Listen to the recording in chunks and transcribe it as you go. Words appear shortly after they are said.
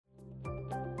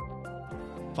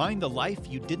Find the life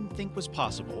you didn't think was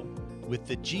possible with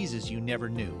the Jesus you never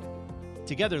knew.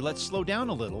 Together, let's slow down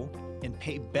a little and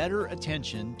pay better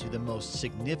attention to the most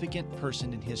significant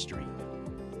person in history.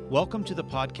 Welcome to the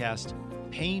podcast,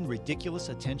 Paying Ridiculous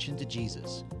Attention to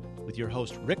Jesus, with your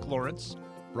host, Rick Lawrence,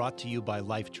 brought to you by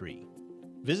Lifetree.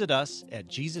 Visit us at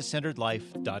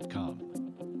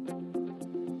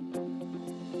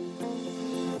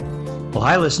JesusCenteredLife.com. Well,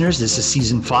 hi, listeners. This is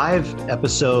Season 5,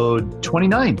 Episode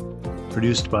 29,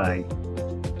 produced by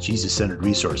Jesus-Centered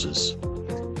Resources.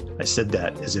 I said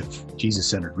that as if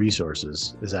Jesus-Centered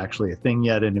Resources is actually a thing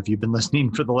yet, and if you've been listening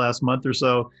for the last month or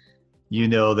so, you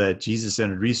know that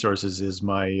Jesus-Centered Resources is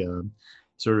my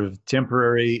sort of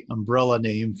temporary umbrella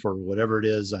name for whatever it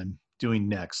is I'm doing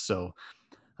next. So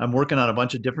I'm working on a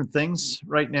bunch of different things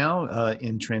right now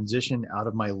in transition out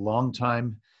of my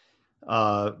longtime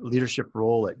leadership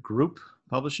role at Group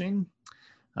Publishing.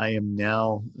 I am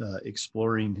now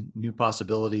exploring new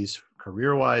possibilities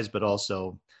career-wise, but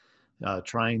also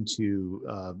trying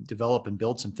to develop and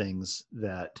build some things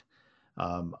that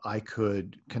I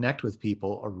could connect with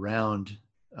people around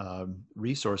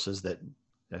resources that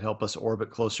help us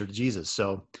orbit closer to Jesus.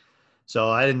 So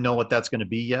I didn't know what that's going to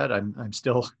be yet. I'm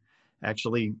still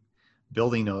actually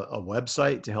building a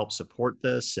website to help support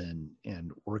this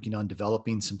and working on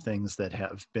developing some things that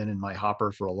have been in my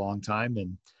hopper for a long time.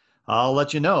 And I'll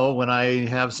let you know when I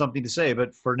have something to say,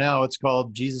 but for now it's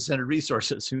called Jesus-Centered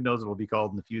Resources. Who knows what it'll be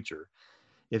called in the future.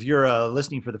 If you're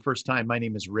listening for the first time, my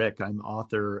name is Rick. I'm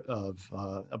author of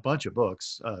a bunch of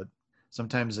books.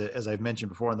 Sometimes, as I've mentioned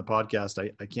before on the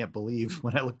podcast, I can't believe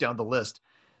when I look down the list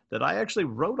that I actually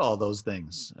wrote all those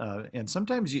things. And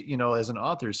sometimes, you know, as an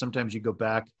author, sometimes you go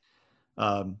back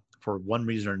for one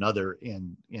reason or another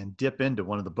and dip into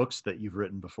one of the books that you've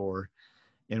written before.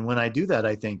 And when I do that,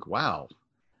 I think, wow,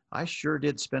 I sure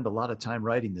did spend a lot of time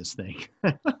writing this thing.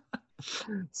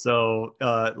 So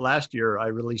last year I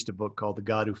released a book called The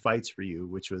God Who Fights for You,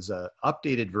 which was an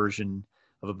updated version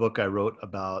of a book I wrote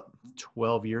about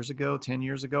 10 years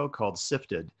ago called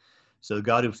Sifted. So The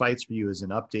God Who Fights for You is an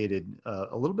updated,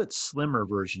 a little bit slimmer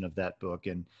version of that book.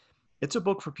 And it's a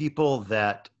book for people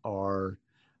that are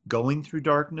going through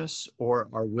darkness or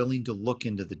are willing to look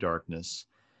into the darkness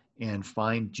and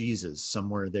find Jesus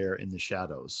somewhere there in the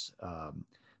shadows.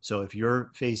 So if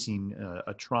you're facing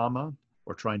a trauma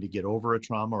or trying to get over a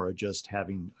trauma or just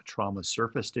having a trauma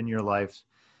surfaced in your life,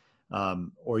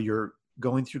 or you're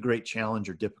going through great challenge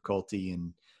or difficulty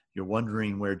and you're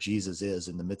wondering where Jesus is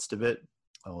in the midst of it,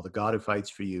 The God Who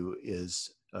Fights for You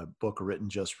is a book written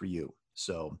just for you.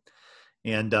 So,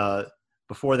 and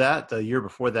before that, the year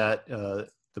before that,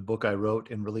 the book I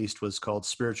wrote and released was called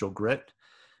Spiritual Grit.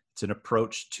 It's an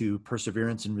approach to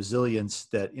perseverance and resilience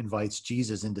that invites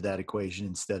Jesus into that equation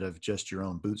instead of just your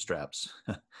own bootstraps.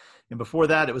 And before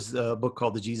that, it was a book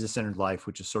called The Jesus-Centered Life,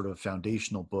 which is sort of a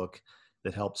foundational book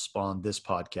that helped spawn this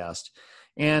podcast.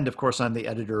 And of course, I'm the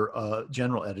editor,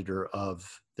 general editor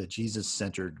of the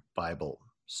Jesus-Centered Bible.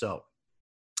 So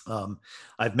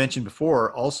I've mentioned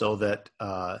before also that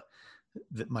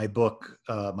my book,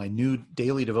 my new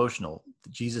daily devotional, the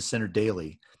Jesus-Centered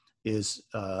Daily, is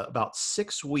about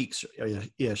 6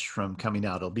 weeks-ish from coming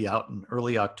out. It'll be out in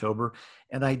early October.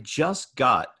 And I just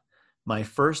got my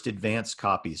first advanced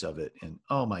copies of it. And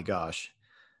oh my gosh,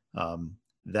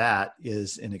 that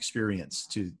is an experience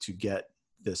to get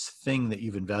this thing that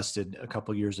you've invested a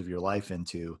couple years of your life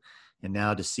into. And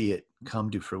now to see it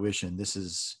come to fruition, this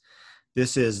is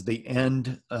the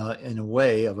end, in a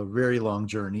way, of a very long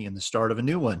journey and the start of a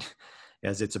new one,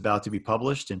 as it's about to be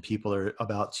published and people are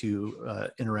about to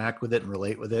interact with it and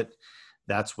relate with it.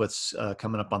 That's what's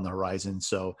coming up on the horizon.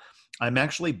 So I'm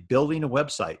actually building a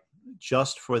website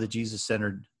just for the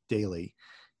Jesus-Centered Daily.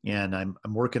 And I'm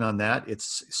working on that.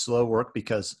 It's slow work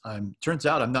because turns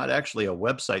out I'm not actually a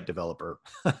website developer,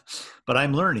 but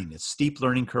I'm learning. It's a steep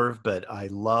learning curve, but I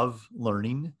love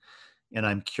learning. And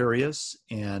I'm curious,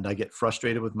 and I get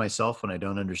frustrated with myself when I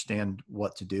don't understand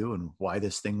what to do and why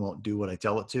this thing won't do what I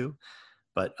tell it to.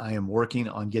 But I am working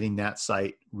on getting that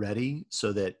site ready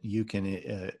so that you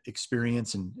can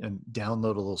experience and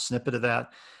download a little snippet of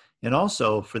that. And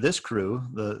also for this crew,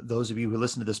 those of you who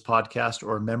listen to this podcast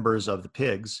or members of the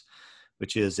Pigs,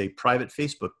 which is a private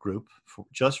Facebook group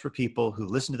just for people who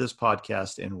listen to this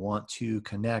podcast and want to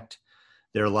connect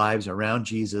their lives around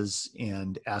Jesus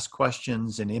and ask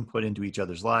questions and input into each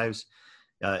other's lives.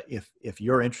 If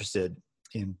you're interested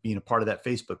in being a part of that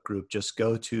Facebook group, just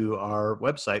go to our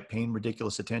website,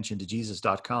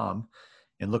 payingridiculousattentiontojesus.com,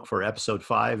 and look for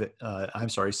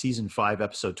season 5,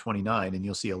 episode 29, and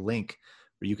you'll see a link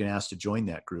or you can ask to join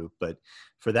that group. But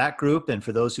for that group and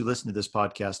for those who listen to this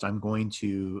podcast, I'm going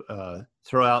to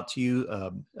throw out to you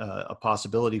a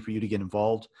possibility for you to get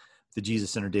involved with the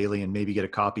Jesus Center Daily and maybe get a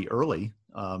copy early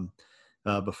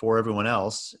before everyone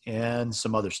else, and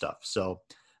some other stuff. So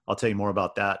I'll tell you more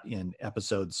about that in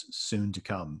episodes soon to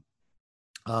come.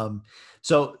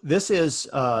 So this is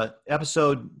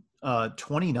episode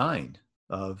 29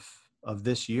 of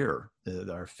this year,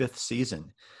 our 5th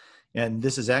season. And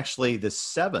this is actually the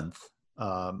seventh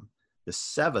of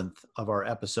our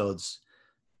episodes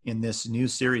in this new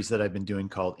series that I've been doing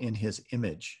called In His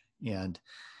Image. And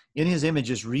In His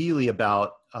Image is really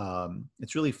about,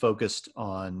 it's really focused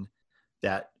on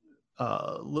that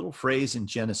little phrase in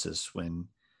Genesis when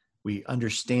we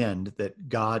understand that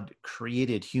God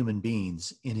created human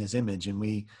beings in His image, and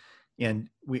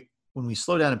when we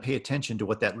slow down and pay attention to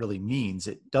what that really means,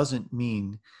 it doesn't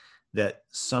mean that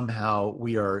somehow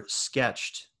we are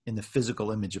sketched in the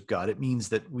physical image of God. It means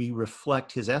that we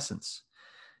reflect His essence.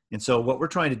 And so what we're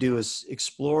trying to do is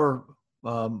explore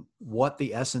what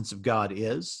the essence of God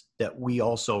is that we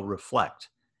also reflect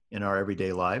in our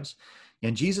everyday lives.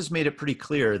 And Jesus made it pretty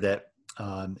clear that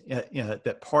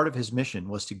that part of His mission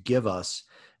was to give us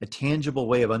a tangible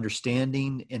way of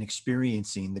understanding and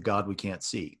experiencing the God we can't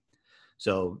see.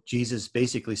 So Jesus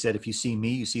basically said, if you see me,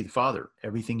 you see the Father.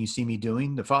 Everything you see me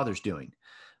doing, the Father's doing.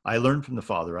 I learn from the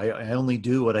Father. I only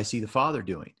do what I see the Father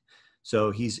doing.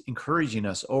 So He's encouraging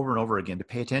us over and over again to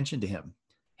pay attention to Him,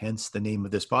 hence the name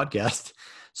of this podcast,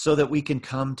 so that we can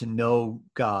come to know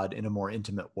God in a more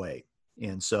intimate way.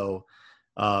 And so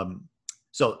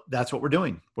that's what we're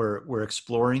doing. We're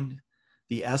exploring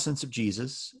the essence of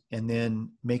Jesus and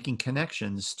then making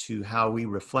connections to how we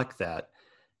reflect that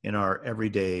in our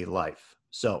everyday life.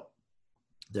 So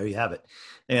there you have it.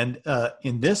 And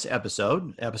in this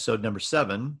episode number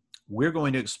 7, we're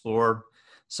going to explore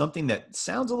something that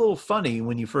sounds a little funny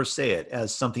when you first say it,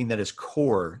 as something that is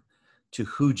core to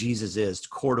who Jesus is,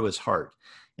 core to His heart.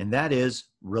 And that is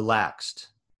relaxed,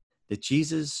 that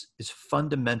Jesus is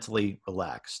fundamentally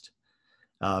relaxed.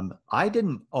 I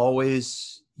didn't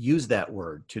always use that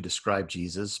word to describe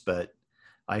Jesus, but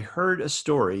I heard a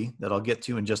story that I'll get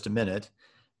to in just a minute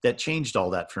that changed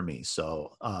all that for me.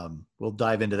 So we'll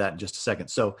dive into that in just a second.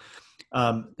 So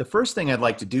the first thing I'd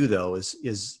like to do, though,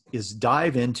 is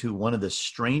dive into one of the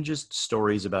strangest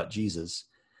stories about Jesus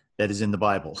that is in the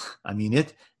Bible. I mean,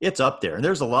 it's up there. And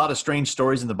there's a lot of strange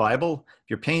stories in the Bible. If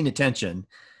you're paying attention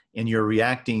and you're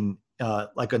reacting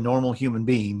like a normal human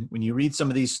being, when you read some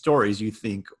of these stories, you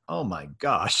think, oh my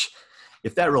gosh,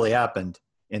 if that really happened,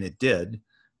 and it did,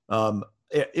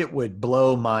 it would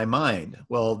blow my mind.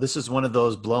 Well, this is one of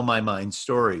those blow my mind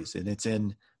stories, and it's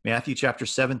in Matthew chapter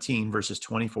 17, verses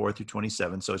 24 through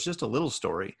 27. So it's just a little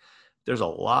story. There's a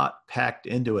lot packed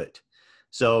into it.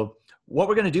 So what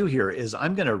we're going to do here is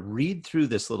I'm going to read through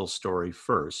this little story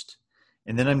first,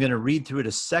 and then I'm going to read through it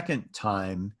a second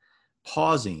time,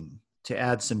 pausing to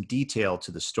add some detail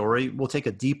to the story. We'll take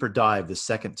a deeper dive the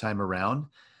second time around,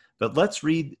 but let's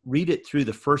read it through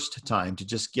the first time to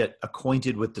just get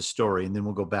acquainted with the story, and then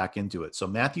we'll go back into it. So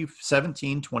Matthew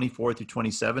 17, 24 through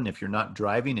 27, if you're not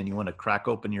driving and you want to crack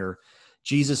open your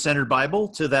Jesus-centered Bible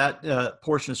to that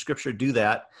portion of Scripture, do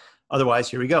that. Otherwise,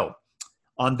 here we go.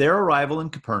 On their arrival in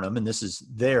Capernaum, and this is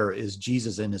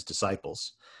Jesus and His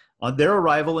disciples. On their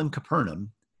arrival in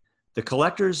Capernaum, the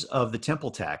collectors of the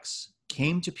temple tax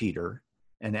came to Peter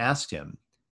and asked him,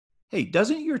 "Hey,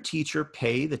 doesn't your teacher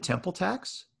pay the temple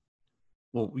tax?"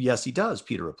 "Well, yes, he does,"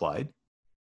 Peter replied.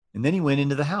 And then he went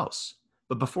into the house.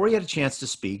 But before he had a chance to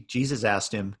speak, Jesus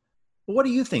asked him, "Well, what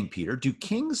do you think, Peter? Do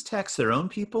kings tax their own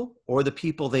people or the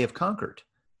people they have conquered?"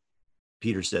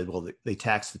 Peter said, "Well, they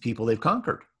tax the people they've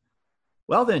conquered."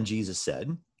 "Well, then," Jesus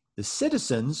said, "the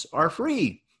citizens are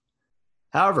free.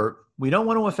 However, we don't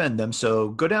want to offend them, so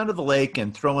go down to the lake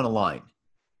and throw in a line.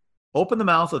 Open the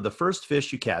mouth of the first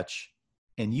fish you catch,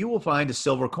 and you will find a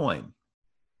silver coin.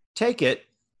 Take it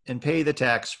and pay the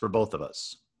tax for both of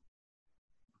us."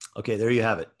 Okay, there you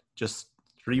have it. Just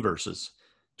 3 verses,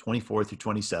 24 through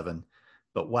 27.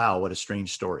 But wow, what a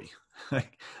strange story.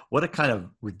 What a kind of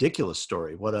ridiculous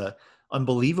story. What a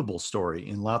unbelievable story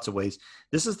in lots of ways.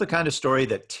 This is the kind of story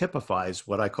that typifies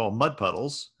what I call mud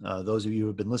puddles. Those of you who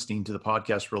have been listening to the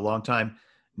podcast for a long time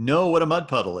know what a mud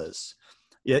puddle is.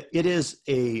 It is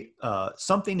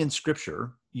something in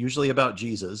Scripture, usually about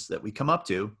Jesus, that we come up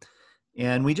to,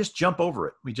 and we just jump over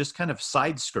it. We just kind of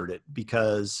side skirt it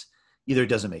because either it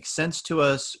doesn't make sense to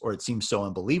us, or it seems so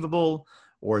unbelievable,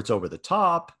 or it's over the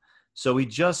top. So we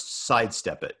just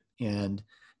sidestep it. And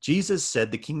Jesus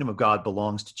said the kingdom of God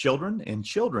belongs to children, and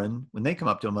children, when they come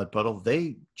up to a mud puddle,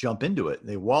 they jump into it.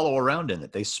 They wallow around in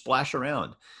it. They splash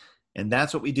around. And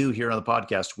that's what we do here on the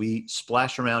podcast. We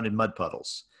splash around in mud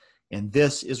puddles. And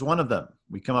this is one of them.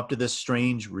 We come up to this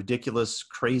strange, ridiculous,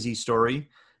 crazy story,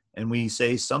 and we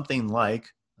say something like,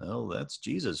 "Oh, that's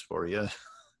Jesus for you."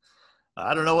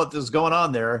 I don't know what is going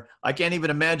on there. I can't even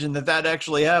imagine that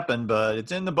actually happened, but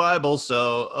it's in the Bible,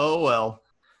 so oh well.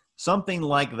 Something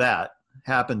like that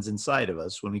happens inside of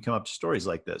us when we come up to stories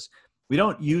like this. We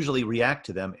don't usually react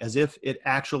to them as if it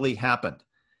actually happened,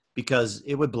 because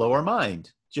it would blow our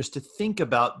mind just to think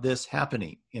about this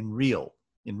happening in real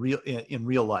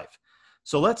life.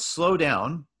 So let's slow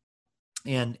down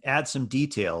and add some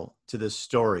detail to this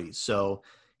story. So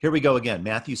here we go again,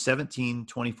 Matthew 17,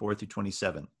 24 through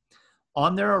 27.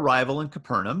 On their arrival in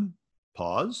Capernaum,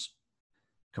 pause.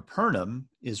 Capernaum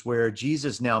is where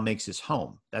Jesus now makes his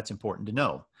home. That's important to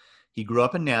know. He grew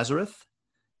up in Nazareth.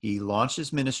 He launched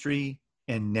his ministry,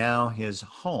 and now his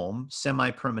home,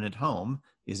 semi-permanent home,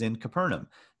 is in Capernaum.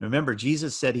 Remember,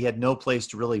 Jesus said he had no place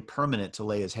to really permanent to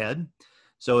lay his head.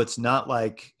 So it's not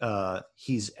like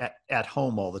he's at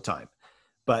home all the time.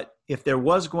 But if there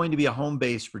was going to be a home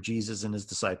base for Jesus and his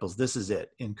disciples, this is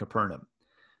it, in Capernaum.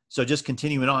 So just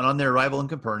continuing on their arrival in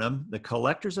Capernaum, the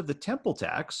collectors of the temple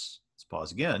tax, let's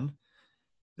pause again,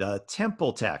 the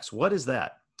temple tax, what is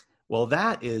that? Well,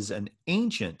 that is an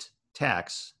ancient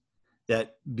tax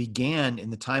that began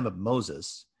in the time of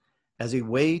Moses as a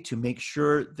way to make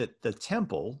sure that the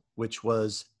temple, which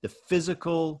was the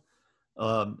physical,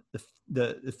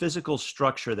 the physical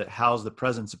structure that housed the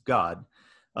presence of God,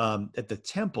 that the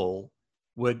temple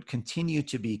would continue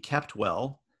to be kept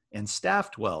well and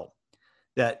staffed well.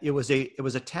 That it was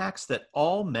a tax that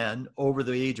all men over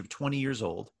the age of 20 years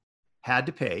old had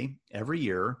to pay every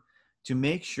year to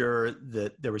make sure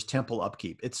that there was temple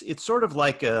upkeep. It's sort of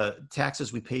like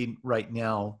taxes we pay right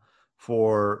now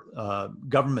for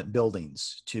government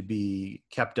buildings to be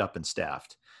kept up and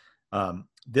staffed.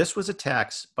 This was a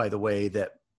tax, by the way,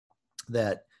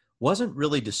 that wasn't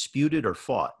really disputed or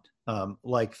fought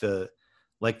like the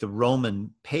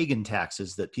Roman pagan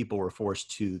taxes that people were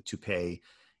forced to pay,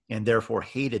 and therefore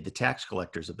hated the tax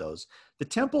collectors of those. The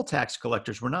temple tax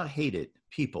collectors were not hated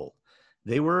people.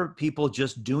 They were people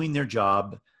just doing their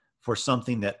job for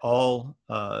something that all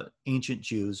ancient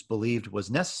Jews believed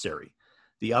was necessary,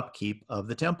 the upkeep of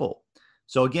the temple.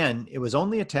 So again, it was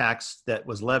only a tax that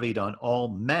was levied on all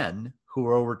men who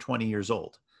were over 20 years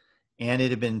old. And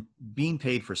it had been being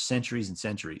paid for centuries and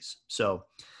centuries. So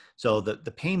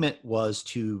the payment was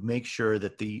to make sure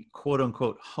that the quote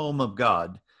unquote home of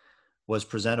God was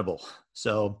presentable.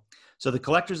 So the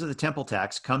collectors of the temple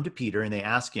tax come to Peter and they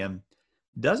ask him,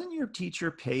 "Doesn't your teacher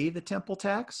pay the temple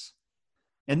tax?"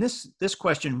 And this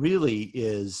question really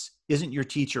isn't your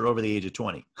teacher over the age of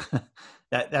 20?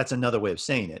 That's another way of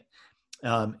saying it.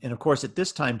 And of course, at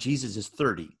this time, Jesus is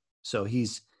 30. So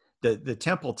the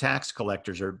temple tax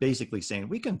collectors are basically saying,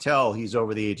 we can tell he's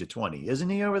over the age of 20. Isn't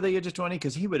he over the age of 20?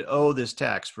 Because he would owe this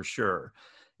tax for sure.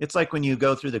 It's like when you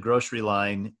go through the grocery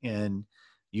line and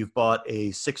you've bought a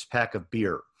 6-pack of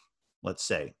beer, let's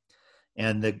say,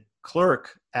 and the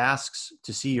clerk asks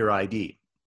to see your ID,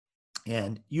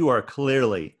 and you are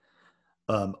clearly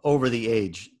over the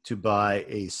age to buy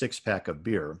a 6-pack of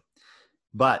beer,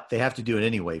 but they have to do it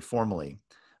anyway, formally.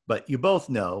 But you both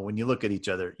know when you look at each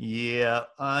other, yeah,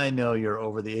 I know you're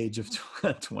over the age of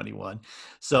 21.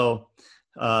 So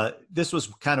this was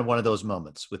kind of one of those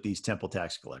moments with these temple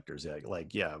tax collectors.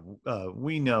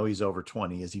 We know he's over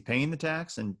 20. Is he paying the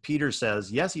tax? And Peter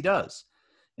says, yes, he does.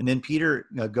 And then Peter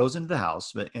goes into the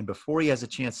house, and before he has a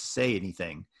chance to say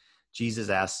anything, Jesus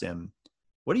asks him,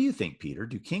 "What do you think, Peter?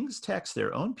 Do kings tax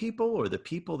their own people or the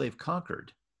people they've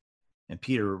conquered?" And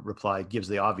Peter replied, gives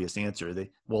the obvious answer.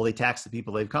 They tax the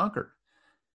people they've conquered.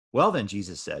 "Well, then,"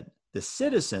 Jesus said, "the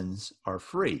citizens are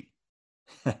free."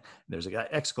 There's an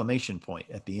exclamation point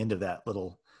at the end of that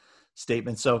little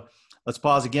statement. So let's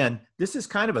pause again. This is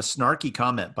kind of a snarky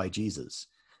comment by Jesus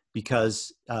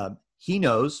because he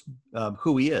knows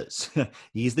who he is.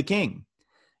 He's the king,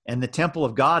 and the temple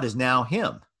of God is now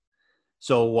him.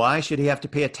 So why should he have to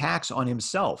pay a tax on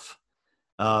himself?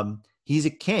 He's a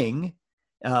king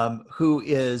who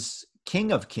is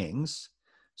King of Kings.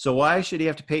 So why should he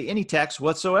have to pay any tax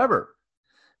whatsoever?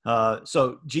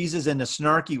 So Jesus, in a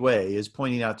snarky way, is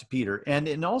pointing out to Peter, and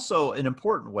in also an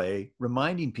important way,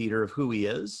 reminding Peter of who he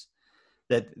is,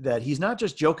 that he's not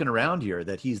just joking around here,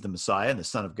 that he's the Messiah and the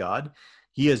Son of God.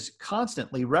 He is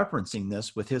constantly referencing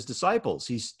this with his disciples.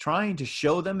 He's trying to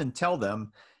show them and tell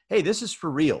them, hey, this is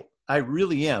for real. I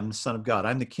really am the Son of God.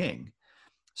 I'm the King.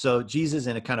 So Jesus,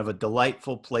 in a kind of a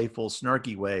delightful, playful,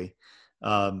 snarky way,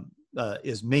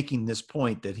 is making this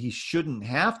point that he shouldn't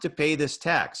have to pay this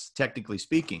tax, technically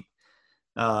speaking.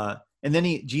 And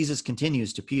then Jesus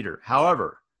continues to Peter.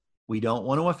 However, we don't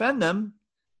want to offend them.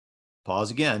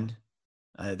 Pause again.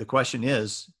 The question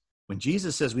is, when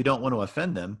Jesus says we don't want to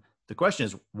offend them, the question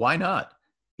is, why not?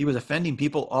 He was offending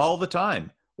people all the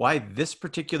time. Why this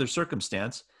particular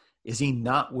circumstance is he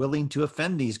not willing to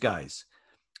offend these guys?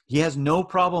 He has no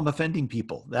problem offending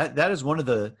people. That is one of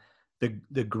the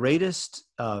greatest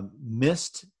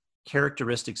missed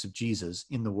characteristics of Jesus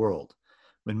in the world.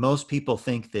 When most people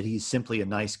think that he's simply a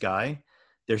nice guy,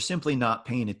 they're simply not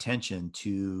paying attention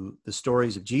to the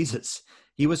stories of Jesus.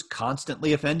 He was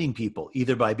constantly offending people,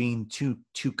 either by being too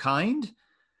kind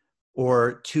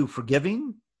or too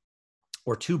forgiving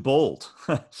or too bold.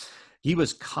 He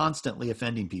was constantly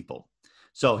offending people.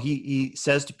 So he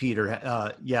says to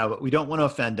Peter, yeah, but we don't want to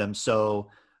offend him. So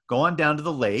go on down to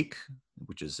the lake,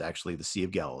 which is actually the Sea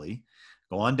of Galilee.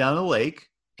 Go on down to the lake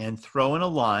and throw in a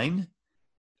line,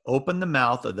 open the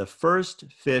mouth of the first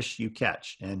fish you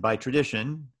catch. And by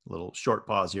tradition, a little short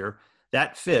pause here,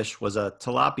 that fish was a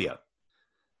tilapia.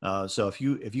 So if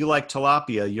you like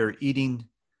tilapia, you're eating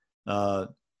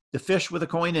the fish with a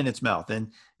coin in its mouth.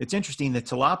 And it's interesting that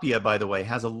tilapia, by the way,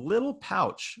 has a little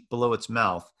pouch below its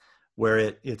mouth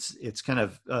where it's kind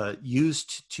of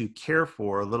used to care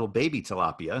for a little baby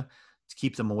tilapia to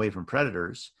keep them away from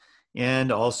predators,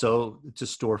 and also to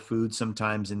store food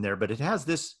sometimes in there. But it has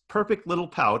this perfect little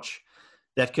pouch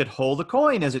that could hold a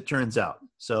coin, as it turns out.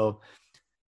 So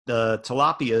the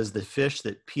tilapia is the fish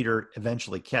that Peter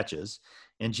eventually catches.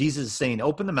 And Jesus is saying,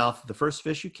 open the mouth of the first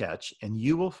fish you catch, and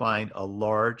you will find a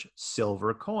large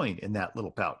silver coin in that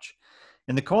little pouch.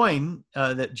 And the coin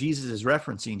that Jesus is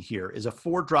referencing here is a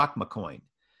 4 drachma coin.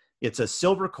 It's a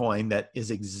silver coin that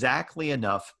is exactly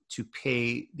enough to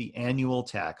pay the annual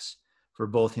tax for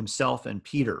both himself and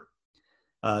Peter.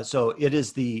 So it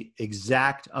is the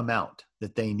exact amount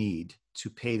that they need to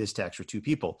pay this tax for 2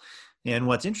 people. And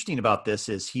what's interesting about this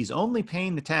is he's only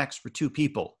paying the tax for 2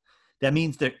 people. That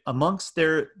means that amongst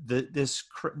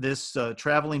this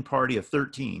traveling party of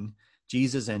 13,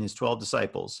 Jesus and his 12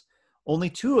 disciples, only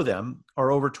 2 of them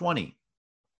are over 20.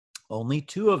 Only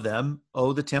 2 of them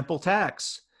owe the temple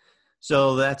tax.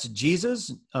 So that's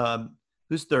Jesus,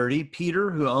 who's 30, Peter,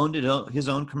 who owned his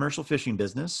own commercial fishing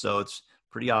business. So it's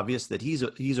pretty obvious that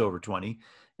he's over 20.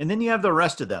 And then you have the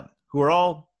rest of them, who are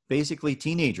all basically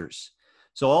teenagers.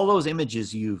 So all those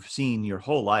images you've seen your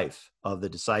whole life of the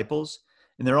disciples,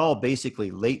 and they're all basically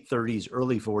late 30s,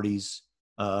 early 40s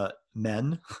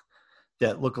men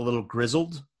that look a little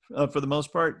grizzled for the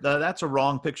most part. That's a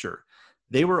wrong picture.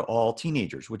 They were all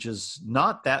teenagers, which is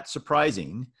not that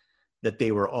surprising that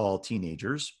they were all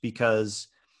teenagers, because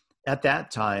at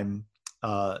that time,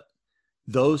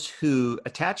 those who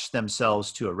attached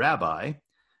themselves to a rabbi,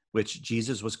 which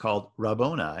Jesus was called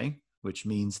Rabboni, which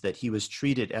means that he was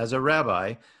treated as a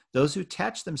rabbi, those who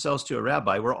attached themselves to a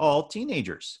rabbi were all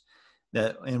teenagers.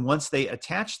 And once they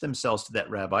attached themselves to that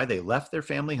rabbi, they left their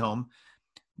family home,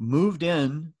 moved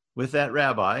in with that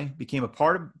rabbi, became a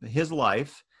part of his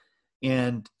life,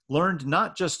 and learned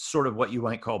not just sort of what you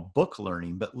might call book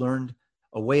learning, but learned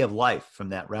a way of life from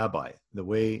that rabbi, the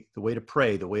way to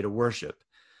pray, the way to worship,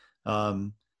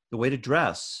 the way to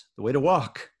dress, the way to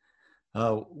walk,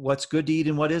 what's good to eat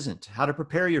and what isn't, how to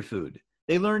prepare your food.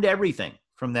 They learned everything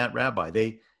from that rabbi.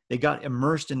 They got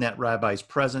immersed in that rabbi's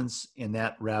presence, and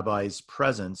that rabbi's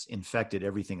presence infected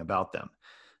everything about them.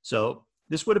 So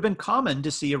this would have been common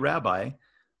to see a rabbi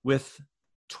with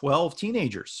 12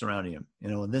 teenagers surrounding him,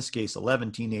 in this case,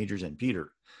 11 teenagers and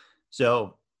Peter.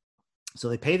 So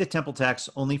they pay the temple tax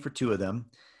only for 2 of them,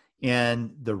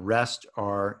 and the rest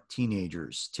are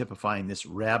teenagers, typifying this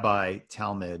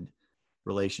rabbi-talmid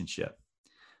relationship.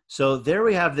 So there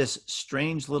we have this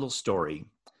strange little story,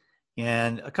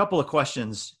 and a couple of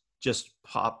questions just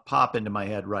pop into my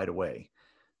head right away.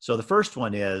 So the first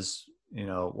one is,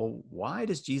 well, why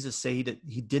does Jesus say that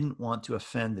he didn't want to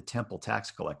offend the temple tax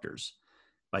collectors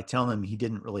by telling them he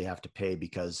didn't really have to pay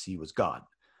because he was God?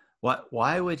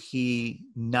 Why would he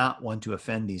not want to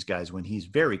offend these guys when he's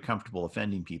very comfortable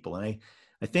offending people? And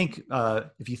I think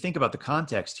if you think about the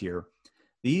context here,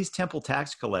 these temple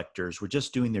tax collectors were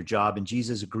just doing their job, and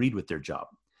Jesus agreed with their job.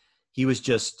 He was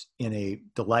just, in a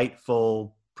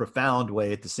delightful, profound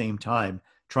way at the same time,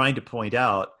 trying to point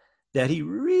out that he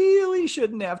really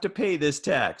shouldn't have to pay this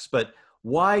tax. But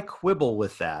why quibble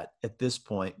with that at this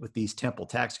point with these temple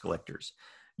tax collectors?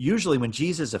 Usually when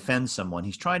Jesus offends someone,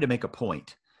 he's trying to make a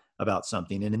point about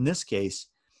something. And in this case,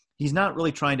 he's not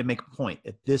really trying to make a point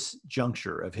at this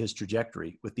juncture of his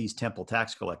trajectory with these temple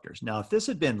tax collectors. Now, if this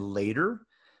had been later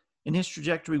in his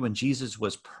trajectory when Jesus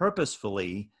was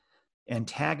purposefully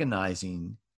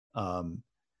antagonizing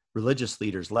religious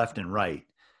leaders left and right,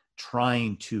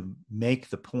 trying to make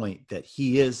the point that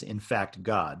he is in fact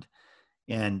God,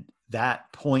 and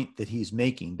that point that he's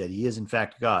making, that he is in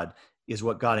fact God, is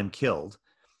what got him killed.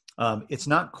 It's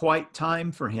not quite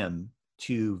time for him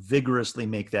to vigorously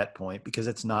make that point because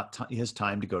it's not his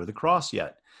time to go to the cross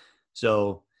yet.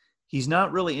 So he's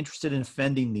not really interested in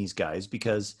offending these guys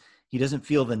because he doesn't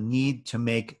feel the need to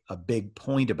make a big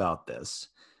point about this,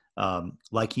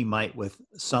 like he might with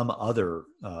some other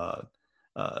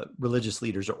religious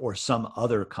leaders or some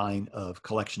other kind of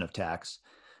collection of tax.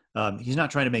 He's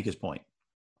not trying to make his point.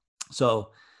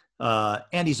 So,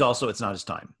 and he's also, it's not his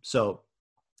time. So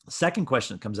the second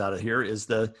question that comes out of here is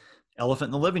the elephant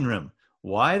in the living room.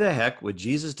 Why the heck would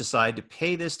Jesus decide to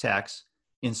pay this tax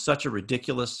in such a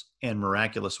ridiculous and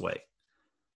miraculous way?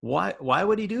 Why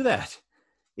would he do that?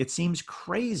 It seems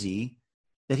crazy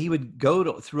that he would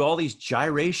go through all these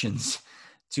gyrations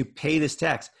to pay this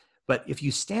tax. But if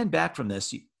you stand back from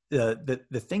this,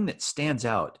 the thing that stands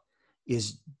out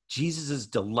is Jesus's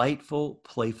delightful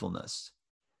playfulness.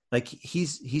 Like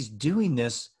he's doing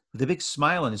this with a big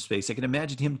smile on his face. I can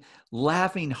imagine him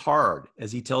laughing hard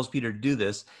as he tells Peter to do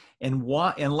this, and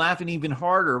laughing even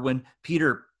harder when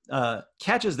Peter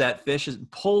catches that fish and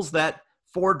pulls that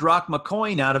 4 drachma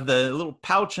coin out of the little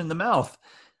pouch in the mouth.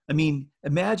 I mean,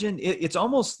 imagine it's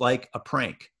almost like a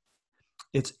prank.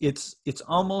 It's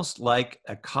almost like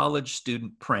a college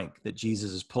student prank that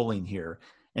Jesus is pulling here.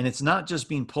 And it's not just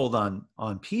being pulled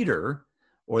on Peter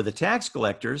or the tax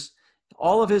collectors.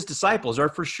 All of his disciples are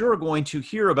for sure going to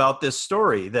hear about this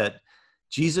story that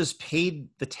Jesus paid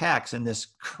the tax in this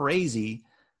crazy,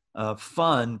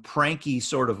 fun, pranky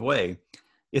sort of way.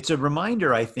 It's a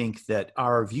reminder, I think, that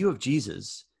our view of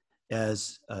Jesus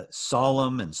as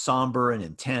solemn and somber and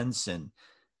intense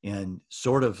and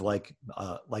sort of like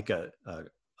a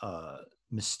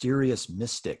mysterious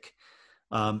mystic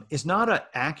is not an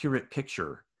accurate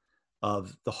picture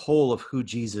of the whole of who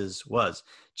Jesus was.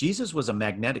 Jesus was a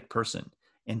magnetic person,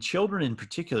 and children in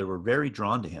particular were very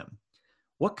drawn to him.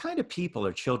 What kind of people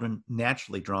are children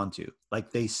naturally drawn to?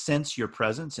 Like they sense your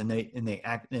presence and they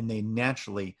act and they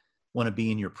naturally want to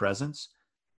be in your presence.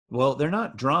 Well, they're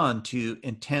not drawn to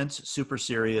intense, super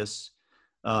serious,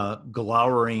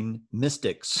 glowering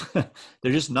mystics.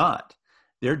 They're just not.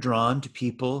 They're drawn to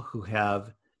people who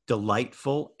have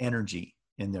delightful energy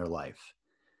in their life,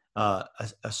 a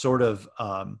sort of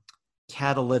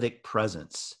catalytic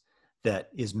presence that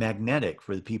is magnetic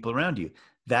for the people around you.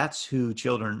 That's who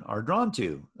children are drawn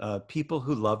to, people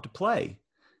who love to play.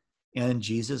 And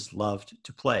Jesus loved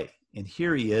to play. And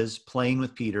here he is playing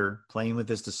with Peter, playing with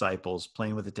his disciples,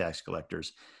 playing with the tax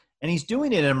collectors. And he's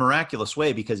doing it in a miraculous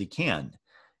way because he can.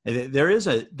 There is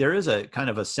a kind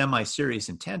of a semi-serious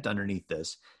intent underneath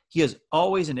this. He is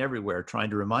always and everywhere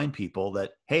trying to remind people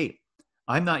that, hey,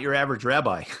 I'm not your average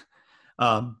rabbi.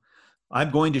 I'm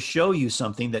going to show you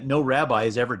something that no rabbi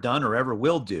has ever done or ever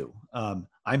will do.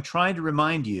 I'm trying to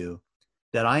remind you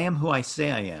that I am who I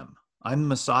say I am. I'm the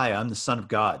Messiah. I'm the Son of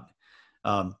God.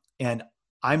 And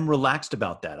I'm relaxed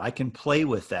about that. I can play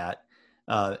with that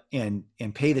and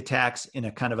pay the tax in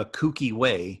a kind of a kooky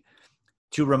way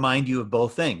to remind you of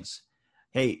both things.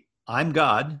 Hey, I'm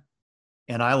God,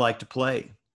 and I like to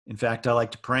play. In fact, I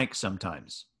like to prank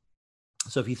sometimes.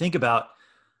 So if you think about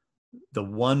the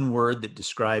one word that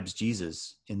describes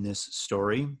Jesus in this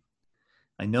story,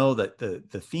 I know that the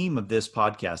theme of this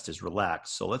podcast is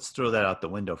relaxed. So let's throw that out the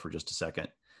window for just a second.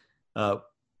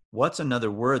 What's another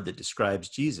word that describes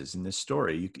Jesus in this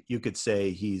story? You could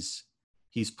say he's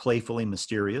playfully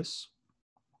mysterious.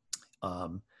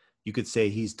 You could say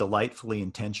he's delightfully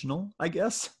intentional, I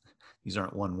guess. These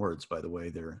aren't one words, by the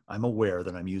way. I'm aware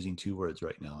that I'm using 2 words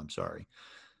right now. I'm sorry.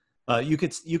 You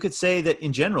could say that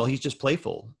in general, he's just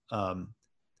playful,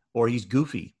 or he's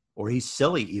goofy, or he's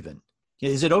silly even.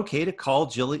 Is it okay to call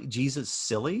Jesus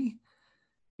silly?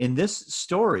 In this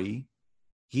story,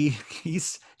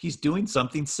 he's doing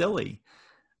something silly,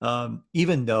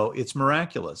 even though it's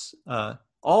miraculous.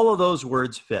 All of those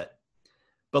words fit.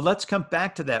 But let's come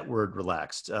back to that word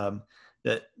relaxed.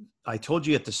 That I told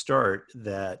you at the start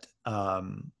that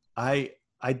I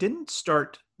didn't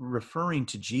start referring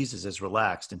to Jesus as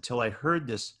relaxed until I heard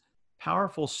this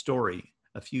powerful story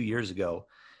a few years ago.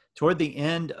 Toward the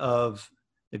end of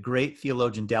the great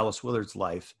theologian Dallas Willard's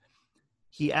life,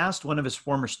 he asked one of his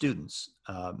former students,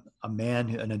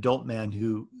 an adult man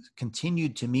who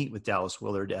continued to meet with Dallas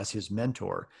Willard as his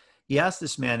mentor. he asked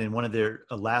this man in one of their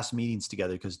last meetings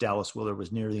together, because Dallas Willard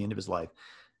was near the end of his life.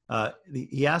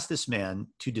 He asked this man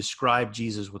to describe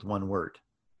Jesus with one word.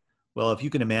 Well, if you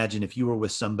can imagine, if you were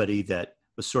with somebody that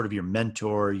was sort of your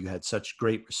mentor, you had such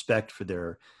great respect for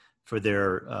their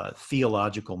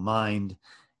theological mind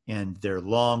and their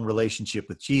long relationship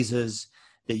with Jesus,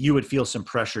 that you would feel some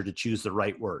pressure to choose the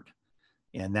right word.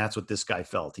 And that's what this guy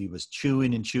felt. He was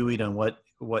chewing and chewing on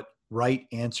what right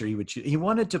answer he would choose. He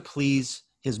wanted to please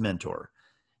his mentor.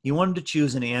 He wanted to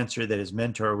choose an answer that his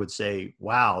mentor would say,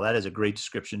 wow, that is a great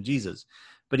description of Jesus.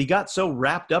 But he got so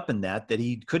wrapped up in that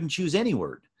he couldn't choose any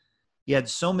word. He had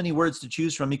so many words to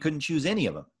choose from, he couldn't choose any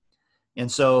of them.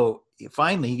 And so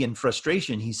finally, in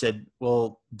frustration, he said,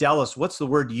 well, Dallas, what's the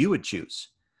word you would choose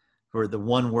for the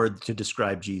one word to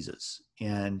describe Jesus?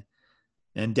 And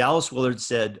Dallas Willard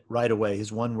said right away,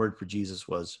 his one word for Jesus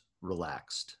was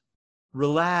relaxed.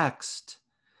 Relaxed.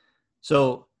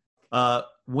 So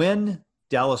when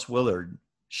Dallas Willard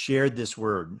shared this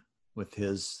word with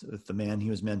the man he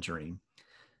was mentoring,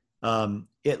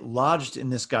 it lodged in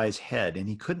this guy's head, and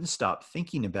he couldn't stop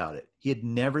thinking about it. He had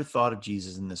never thought of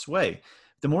Jesus in this way.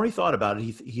 The more he thought about it,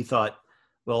 he thought,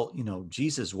 well,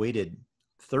 Jesus waited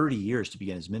 30 years to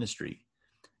begin his ministry.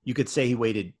 You could say he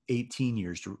waited 18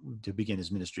 years to begin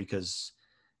his ministry, because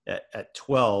at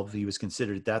 12, he was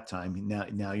considered at that time.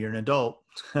 Now you're an adult,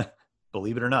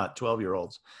 believe it or not,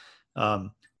 12-year-olds.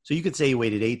 So you could say he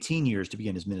waited 18 years to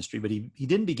begin his ministry, but he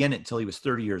didn't begin it until he was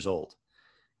 30 years old.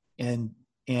 And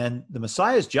the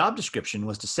Messiah's job description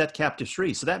was to set captives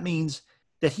free. So that means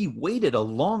that he waited a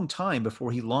long time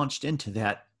before he launched into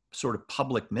that sort of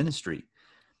public ministry.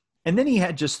 And then he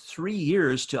had just 3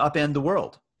 years to upend the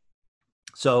world.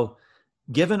 So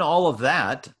given all of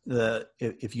that,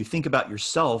 if you think about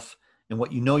yourself and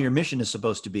what you know your mission is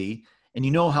supposed to be, and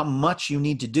you know how much you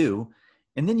need to do,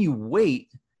 and then you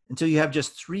wait until you have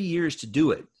just 3 years to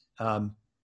do it,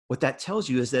 what that tells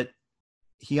you is that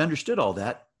he understood all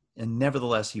that, and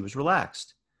nevertheless, he was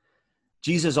relaxed.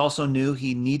 Jesus also knew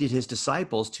he needed his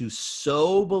disciples to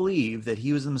so believe that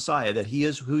he was the Messiah, that he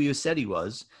is who he said he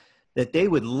was, that they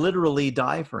would literally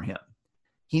die for him.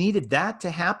 He needed that to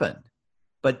happen.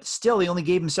 But still, he only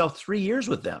gave himself 3 years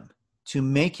with them to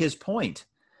make his point.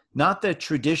 Not the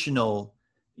traditional,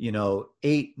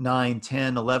 8, 9,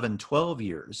 10, 11, 12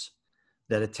 years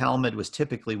that a Talmud was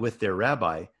typically with their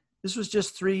rabbi. This was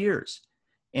just 3 years.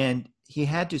 And he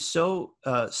had to so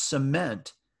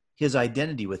cement his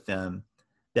identity with them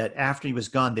that after he was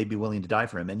gone, they'd be willing to die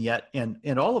for him. And yet,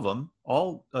 and all of them,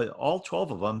 all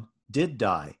 12 of them did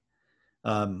die,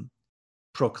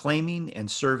 proclaiming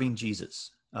and serving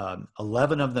Jesus.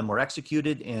 11 of them were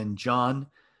executed, and John,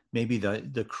 maybe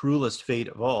the cruelest fate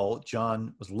of all,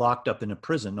 John was locked up in a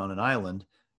prison on an island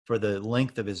for the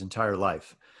length of his entire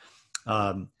life.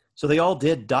 So they all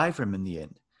did die for him in the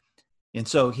end. And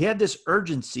so he had this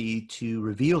urgency to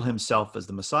reveal himself as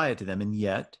the Messiah to them, and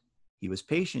yet he was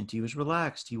patient, he was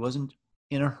relaxed, he wasn't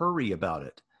in a hurry about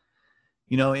it.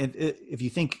 If you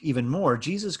think even more,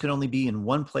 Jesus could only be in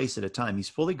one place at a time. He's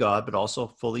fully God, but also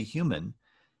fully human.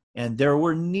 And there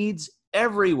were needs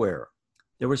everywhere.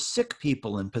 There were sick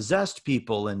people and possessed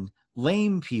people and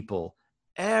lame people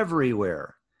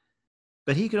everywhere.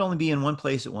 But he could only be in one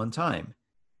place at one time.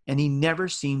 And he never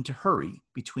seemed to hurry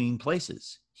between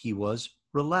places. He was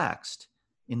relaxed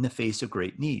in the face of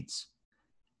great needs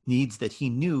that he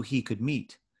knew he could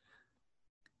meet.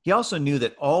 He also knew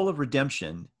that all of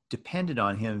redemption depended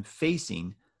on him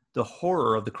facing the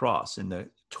horror of the cross and the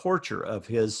torture of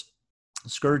his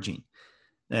scourging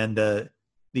and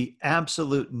the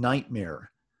absolute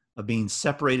nightmare of being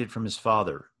separated from his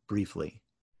Father briefly.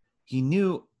 He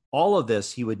knew all of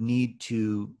this he would need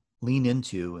to lean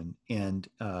into and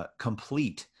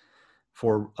complete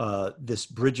for this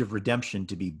bridge of redemption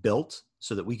to be built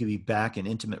so that we could be back in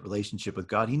intimate relationship with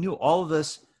God. He knew all of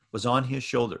this was on his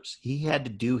shoulders. He had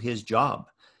to do his job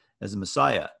as the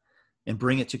Messiah and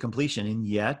bring it to completion. And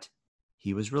yet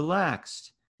he was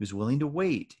relaxed. He was willing to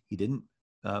wait. He didn't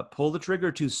pull the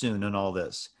trigger too soon on all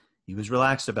this. He was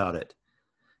relaxed about it.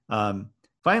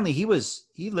 Finally,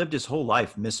 he lived his whole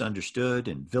life misunderstood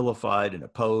and vilified and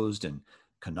opposed and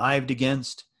connived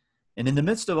against. And in the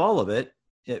midst of all of it,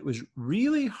 it was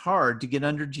really hard to get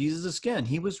under Jesus' skin.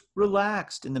 He was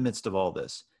relaxed in the midst of all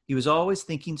this. He was always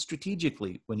thinking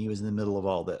strategically when he was in the middle of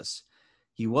all this.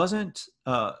 He wasn't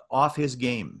off his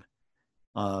game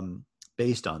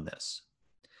based on this.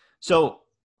 So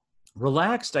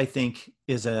relaxed, I think,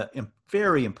 is a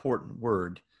very important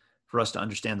word for us to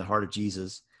understand the heart of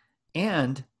Jesus.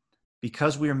 And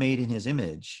because we are made in his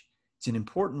image, it's an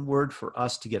important word for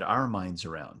us to get our minds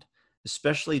around,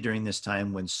 especially during this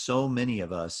time when so many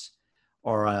of us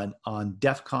or on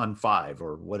DEFCON 5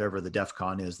 or whatever the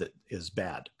DEFCON is that is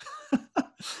bad.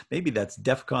 Maybe that's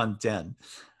DEFCON 10.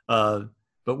 Uh,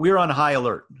 but we're on high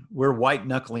alert. We're white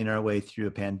knuckling our way through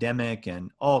a pandemic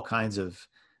and all kinds of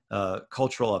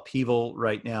cultural upheaval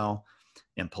right now,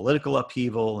 and political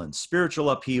upheaval and spiritual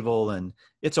upheaval. And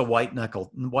it's a white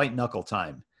knuckle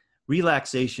time.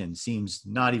 Relaxation seems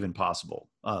not even possible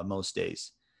most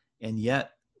days. And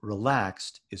yet,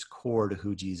 relaxed is core to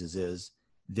who Jesus is.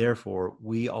 Therefore,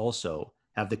 we also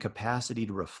have the capacity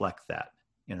to reflect that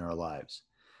in our lives.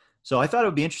 So I thought it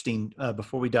would be interesting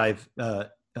before we dive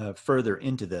further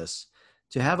into this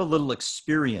to have a little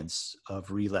experience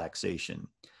of relaxation.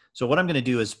 So what I'm going to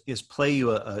do is play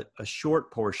you a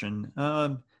short portion,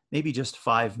 maybe just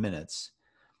 5 minutes,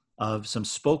 of some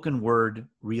spoken word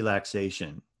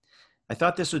relaxation. I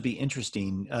thought this would be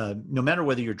interesting. No matter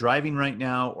whether you're driving right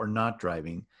now or not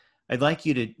driving, I'd like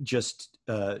you to just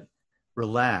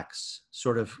relax,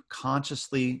 sort of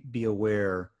consciously be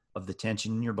aware of the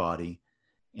tension in your body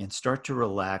and start to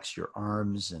relax your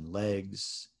arms and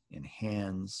legs and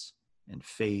hands and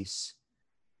face.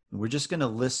 And we're just going to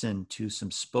listen to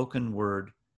some spoken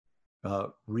word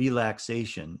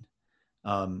relaxation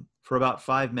for about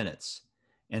 5 minutes.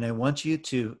 And I want you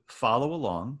to follow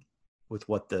along with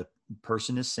what the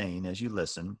person is saying as you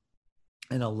listen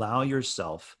and allow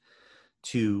yourself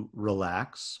to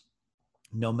relax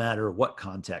no matter what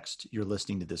context you're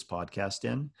listening to this podcast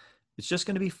in. It's just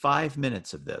going to be 5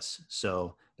 minutes of this.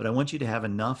 So, but I want you to have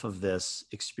enough of this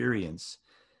experience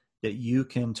that you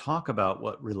can talk about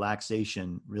what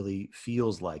relaxation really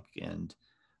feels like and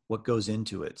what goes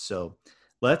into it. So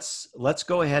let's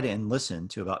go ahead and listen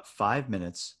to about 5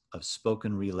 minutes of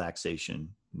spoken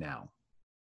relaxation now.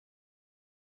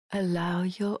 Allow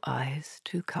your eyes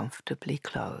to comfortably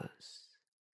close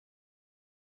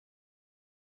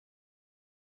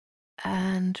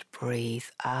and breathe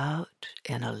out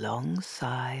in a long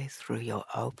sigh through your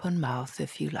open mouth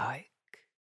if you like.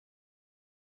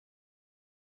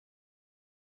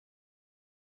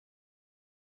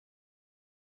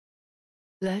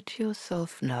 Let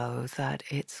yourself know that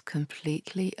it's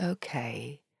completely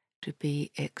okay to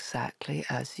be exactly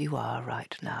as you are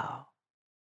right now.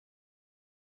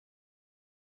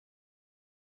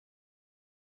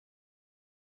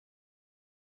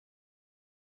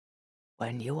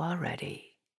 When you are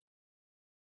ready,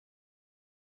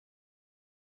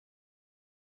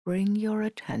 bring your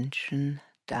attention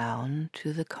down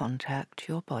to the contact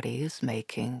your body is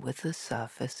making with the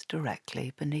surface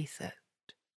directly beneath it.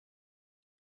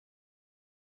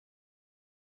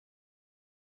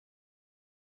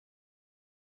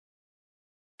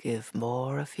 Give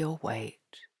more of your weight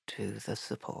to the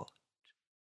support.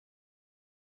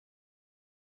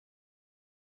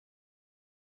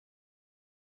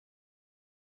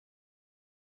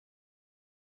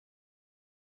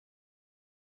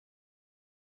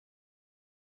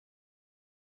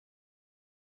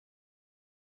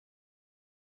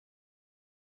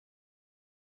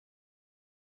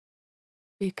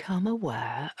 Become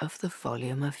aware of the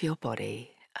volume of your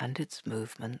body and its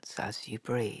movements as you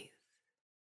breathe.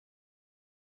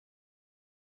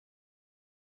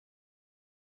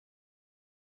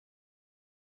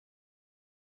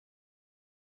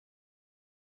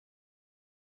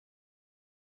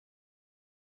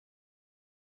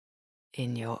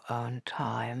 In your own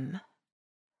time,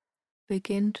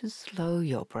 begin to slow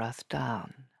your breath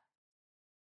down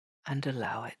and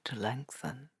allow it to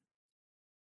lengthen.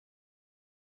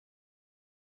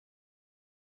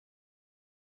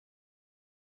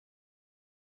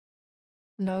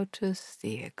 Notice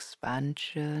the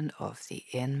expansion of the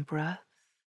in-breath,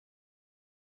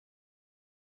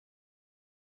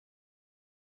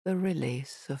 the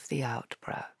release of the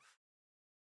out-breath.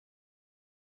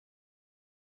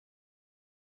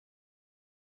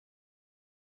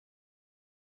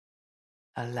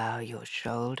 Allow your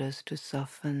shoulders to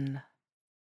soften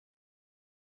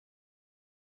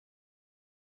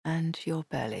and your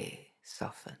belly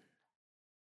soften.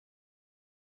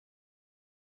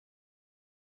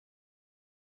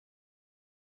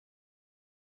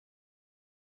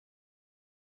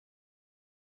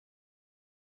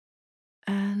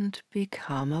 And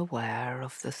become aware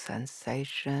of the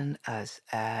sensation as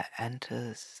air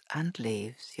enters and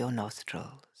leaves your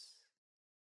nostrils.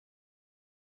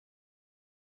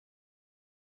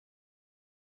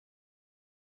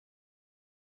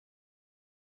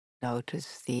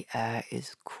 Notice the air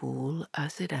is cool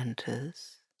as it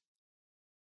enters,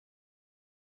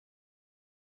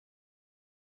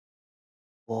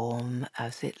 warm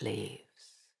as it leaves.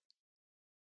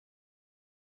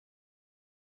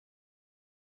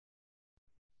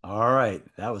 All right.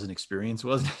 That was an experience,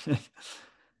 wasn't it?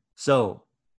 So,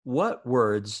 what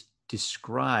words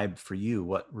describe for you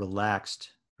what relaxed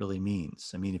really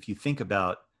means? I mean, if you think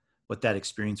about what that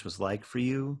experience was like for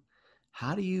you,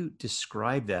 how do you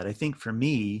describe that? I think for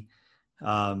me,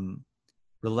 um,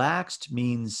 relaxed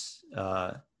means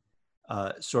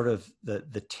sort of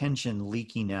the tension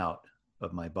leaking out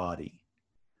of my body,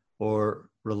 or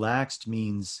relaxed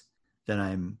means that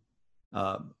I'm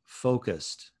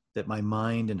focused, that my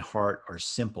mind and heart are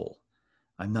simple.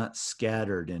 I'm not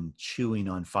scattered and chewing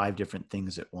on 5 different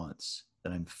things at once,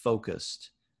 that I'm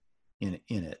focused in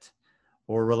it.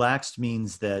 Or relaxed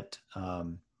means that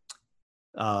I'm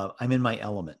in my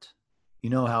element. You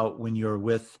know how when you're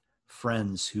with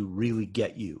friends who really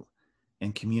get you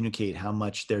and communicate how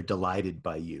much they're delighted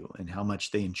by you and how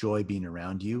much they enjoy being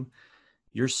around you,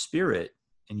 your spirit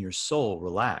and your soul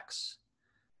relax.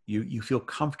 You feel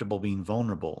comfortable being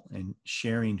vulnerable and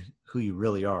sharing who you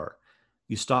really are.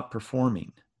 You stop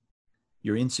performing.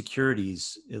 Your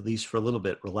insecurities, at least for a little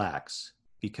bit, relax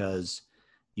because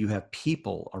you have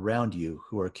people around you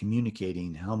who are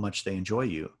communicating how much they enjoy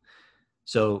you.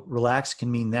 So relax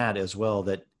can mean that as well,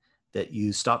 that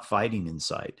you stop fighting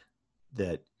inside,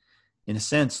 that in a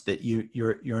sense that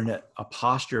you're in a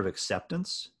posture of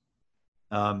acceptance,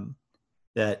 um,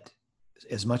 that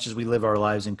as much as we live our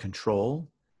lives in control,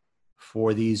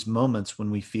 for these moments when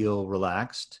we feel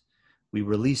relaxed, we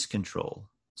release control,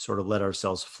 sort of let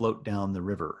ourselves float down the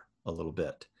river a little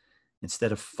bit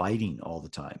instead of fighting all the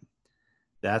time.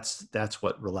 That's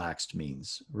what relaxed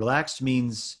means. Relaxed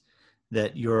means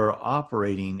that you're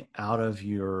operating out of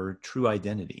your true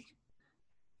identity.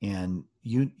 And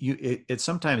it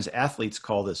sometimes athletes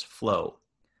call this flow,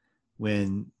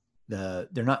 when they're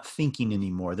not thinking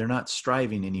anymore, they're not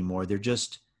striving anymore, they're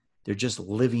just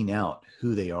living out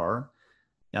who they are.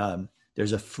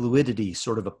 There's a fluidity,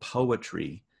 sort of a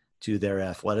poetry to their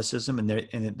athleticism,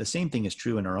 and the same thing is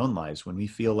true in our own lives. When we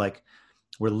feel like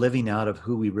we're living out of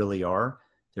who we really are,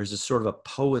 there's a sort of a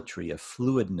poetry, a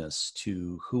fluidness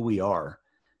to who we are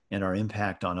and our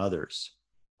impact on others.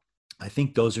 I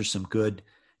think those are some good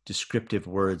descriptive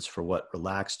words for what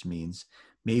relaxed means.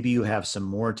 Maybe you have some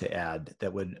more to add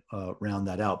that would round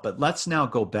that out. But let's now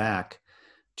go back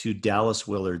to Dallas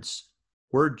Willard's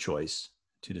word choice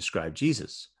to describe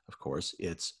Jesus. Of course,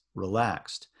 it's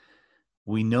relaxed.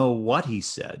 We know what he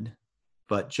said,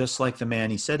 but just like the man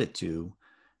he said it to,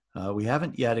 we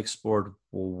haven't yet explored,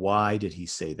 well, why did he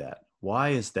say that? Why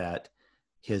is that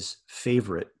his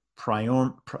favorite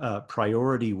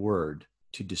priority word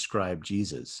to describe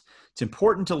Jesus? It's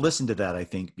important to listen to that, I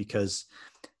think, because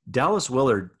Dallas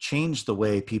Willard changed the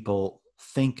way people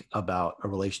think about a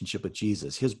relationship with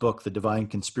Jesus. His book, The Divine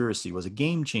Conspiracy, was a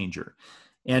game changer,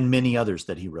 and many others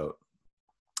that he wrote.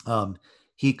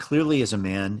 He clearly is a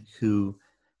man who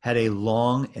had a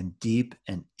long and deep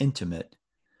and intimate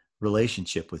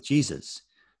relationship with Jesus.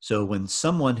 So when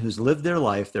someone who's lived their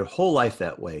life, their whole life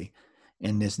that way,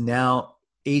 and is now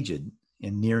aged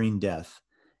and nearing death,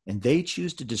 and they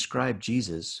choose to describe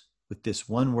Jesus with this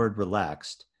one word,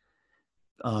 relaxed,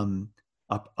 a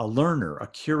learner, a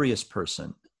curious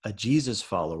person, a Jesus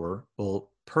follower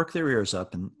will perk their ears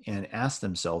up and ask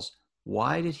themselves,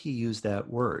 why did he use that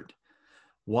word?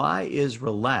 Why is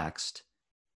relaxed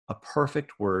a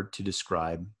perfect word to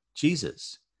describe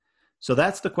Jesus? So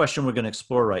that's the question we're going to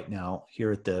explore right now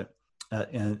here at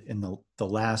in the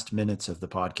last minutes of the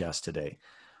podcast today.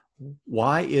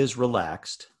 Why is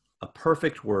relaxed a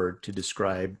perfect word to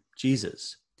describe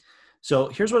Jesus? So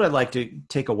here's what I'd like to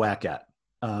take a whack at.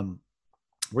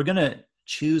 We're going to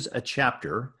choose a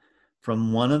chapter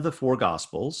from one of the 4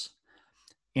 Gospels,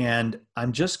 and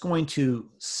I'm just going to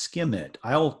skim it.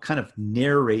 I'll kind of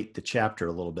narrate the chapter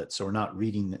a little bit, so we're not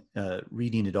reading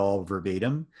it all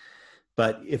verbatim.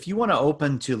 But if you want to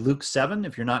open to Luke 7,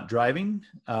 if you're not driving,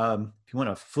 if you want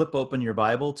to flip open your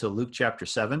Bible to Luke chapter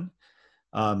 7,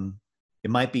 it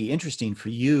might be interesting for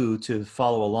you to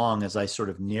follow along as I sort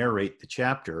of narrate the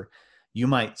chapter. You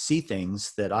might see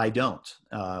things that I don't,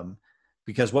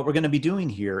 because what we're going to be doing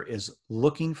here is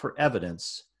looking for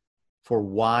evidence for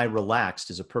why relaxed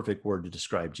is a perfect word to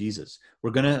describe Jesus.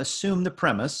 We're going to assume the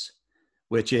premise,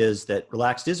 which is that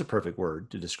relaxed is a perfect word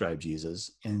to describe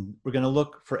Jesus, and we're going to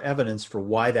look for evidence for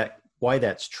why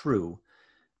that's true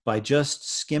by just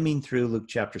skimming through Luke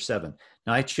chapter 7.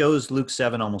 Now, I chose Luke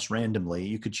 7 almost randomly.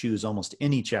 You could choose almost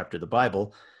any chapter of the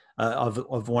Bible,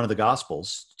 of one of the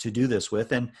Gospels to do this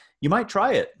with, and you might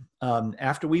try it.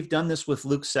 After we've done this with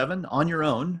Luke 7 on your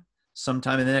own,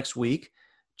 sometime in the next week,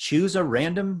 choose a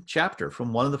random chapter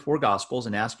from one of the 4 Gospels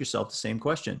and ask yourself the same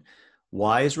question.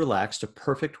 Why is relaxed a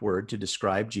perfect word to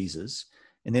describe Jesus?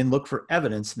 and then look for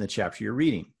evidence in the chapter you're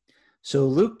reading. So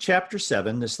Luke chapter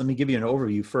 7, let me give you an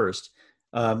overview first.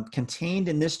 Contained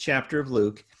in this chapter of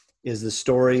Luke is the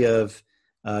story of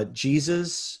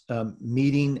Jesus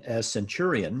meeting a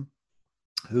centurion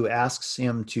who asks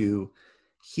him to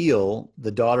heal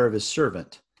the daughter of his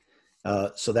servant.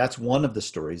 So that's one of the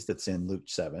stories that's in Luke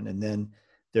 7. And then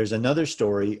there's another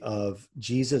story of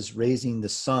Jesus raising the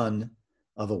son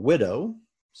of a widow.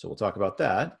 So we'll talk about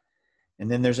that. And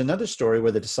then there's another story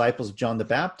where the disciples of John the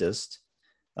Baptist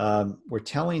were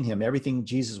telling him everything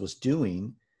Jesus was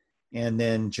doing. And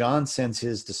then John sends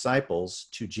his disciples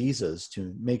to Jesus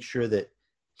to make sure that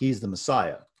he's the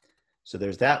Messiah. So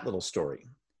there's that little story.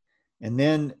 And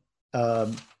then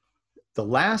the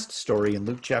last story in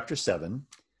Luke chapter 7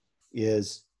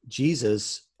 is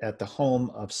Jesus at the home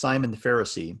of Simon the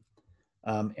Pharisee,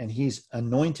 and he's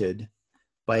anointed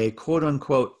by a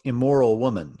quote-unquote immoral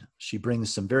woman. She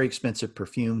brings some very expensive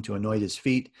perfume to anoint his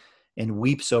feet and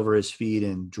weeps over his feet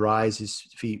and dries his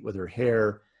feet with her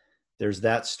hair. There's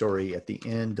that story at the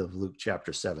end of Luke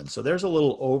chapter 7. So there's a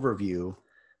little overview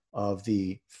of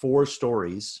the 4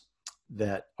 stories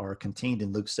that are contained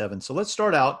in Luke 7. So let's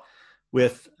start out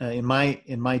with, in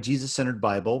my Jesus-centered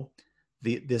Bible,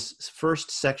 this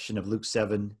first section of Luke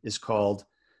 7 is called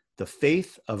The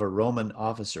Faith of a Roman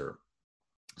Officer.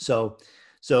 So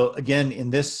again, in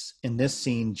this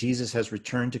scene, Jesus has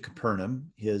returned to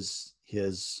Capernaum, his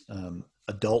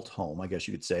adult home, I guess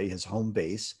you could say, his home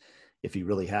base, if he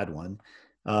really had one.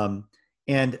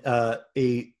 And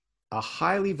a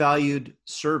highly valued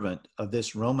servant of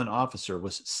this Roman officer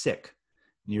was sick,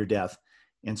 near death.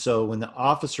 And so when the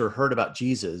officer heard about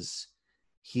Jesus,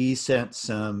 he sent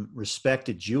some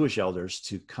respected Jewish elders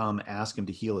to come ask him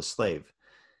to heal a slave.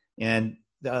 And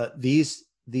these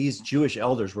Jewish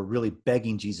elders were really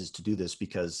begging Jesus to do this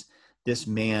because this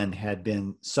man had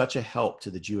been such a help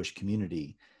to the Jewish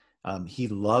community. He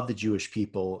loved the Jewish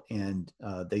people, and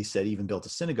they said even built a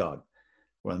synagogue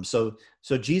for them. So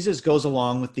Jesus goes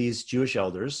along with these Jewish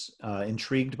elders,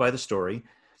 intrigued by the story.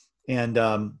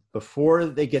 And before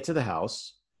they get to the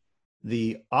house,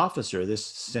 the officer, this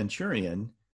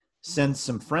centurion, sends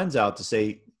some friends out to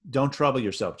say, "Don't trouble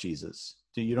yourself, Jesus.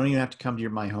 You don't even have to come to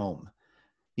my home."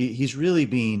 He's really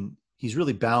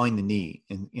bowing the knee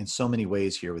in so many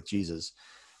ways here with Jesus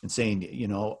and saying, you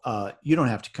don't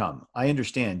have to come. I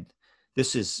understand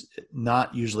this is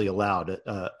not usually allowed.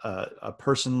 A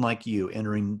person like you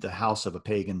entering the house of a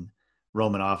pagan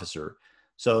Roman officer.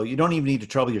 So you don't even need to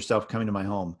trouble yourself coming to my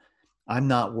home. I'm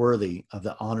not worthy of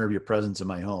the honor of your presence in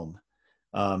my home.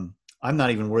 I'm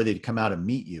not even worthy to come out and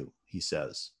meet you, he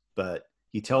says. But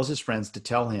he tells his friends to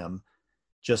tell him,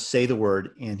 just say the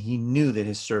word, and he knew that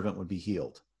his servant would be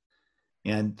healed.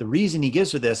 And the reason he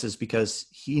gives for this is because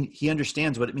he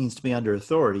understands what it means to be under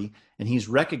authority, and he's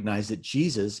recognized that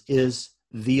Jesus is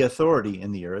the authority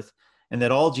in the earth, and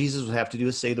that all Jesus would have to do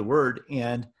is say the word,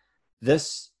 and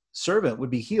this servant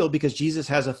would be healed because Jesus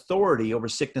has authority over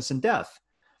sickness and death.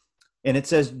 And it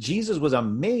says Jesus was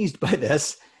amazed by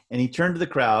this, and he turned to the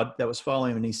crowd that was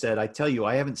following him, and he said, "I tell you,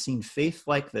 I haven't seen faith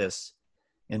like this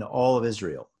in all of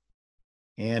Israel."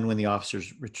 And when the officer's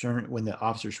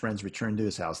friends returned to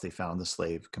his house, they found the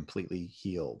slave completely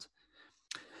healed.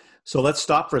 So let's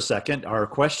stop for a second. Our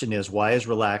question is, why is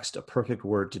relaxed a perfect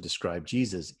word to describe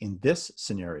Jesus in this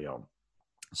scenario?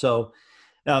 So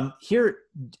here,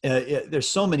 there's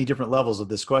so many different levels of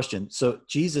this question. So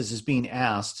Jesus is being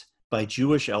asked by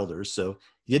Jewish elders. So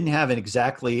he didn't have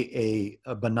exactly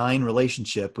a benign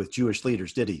relationship with Jewish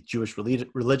leaders, did he? Jewish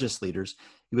religious leaders.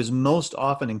 He was most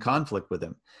often in conflict with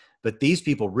them. But these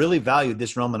people really valued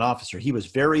this Roman officer. He was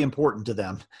very important to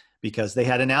them because they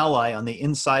had an ally on the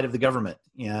inside of the government,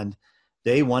 and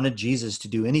they wanted Jesus to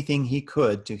do anything he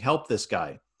could to help this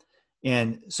guy.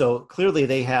 And so clearly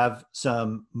they have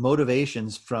some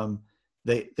motivations from,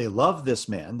 they love this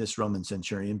man, this Roman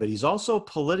centurion, but he's also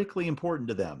politically important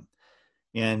to them.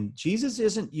 And Jesus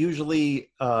isn't usually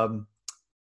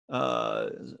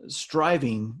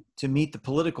striving to meet the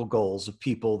political goals of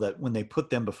people that when they put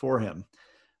them before him.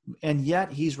 And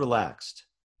yet he's relaxed.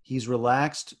 He's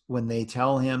relaxed when they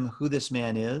tell him who this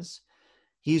man is.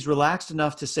 He's relaxed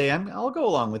enough to say, "I'll go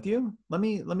along with you. Let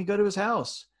me go to his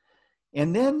house."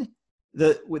 And then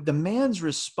the man's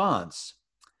response.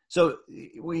 So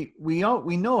we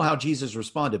know how Jesus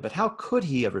responded, but how could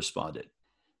he have responded?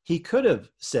 He could have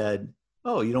said,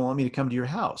 "Oh, you don't want me to come to your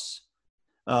house?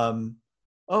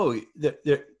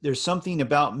 There's something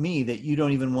about me that you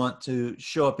don't even want to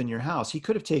show up in your house." He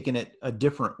could have taken it a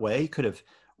different way. He could have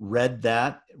read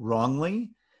that wrongly.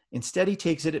 Instead, he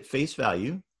takes it at face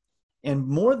value. And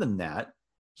more than that,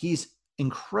 he's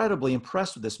incredibly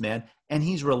impressed with this man, and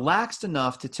he's relaxed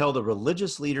enough to tell the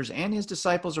religious leaders and his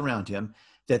disciples around him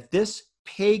that this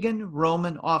pagan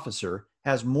Roman officer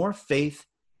has more faith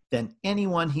than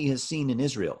anyone he has seen in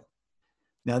Israel.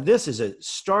 Now, this is a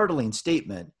startling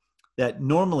statement that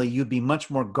normally you'd be much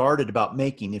more guarded about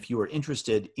making if you were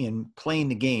interested in playing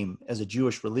the game as a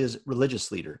Jewish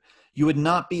religious leader. You would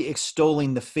not be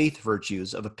extolling the faith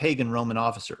virtues of a pagan Roman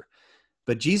officer.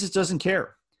 But Jesus doesn't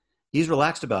care. He's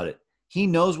relaxed about it. He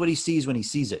knows what he sees when he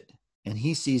sees it. And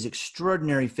he sees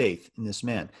extraordinary faith in this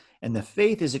man. And the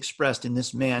faith is expressed in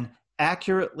this man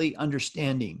accurately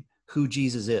understanding who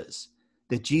Jesus is,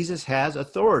 that Jesus has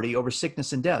authority over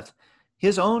sickness and death.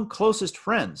 His own closest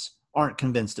friends aren't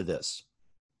convinced of this.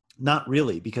 Not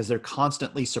really, because they're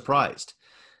constantly surprised.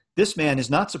 This man is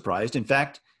not surprised. In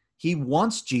fact, he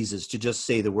wants Jesus to just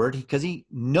say the word because he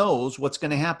knows what's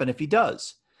going to happen if he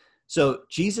does. So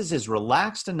Jesus is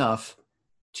relaxed enough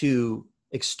to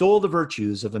extol the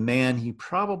virtues of a man he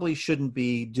probably shouldn't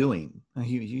be doing.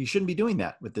 He shouldn't be doing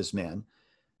that with this man,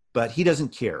 but he doesn't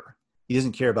care. He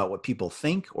doesn't care about what people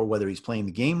think or whether he's playing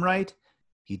the game right.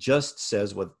 He just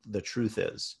says what the truth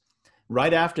is.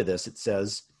 Right after this, it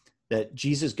says that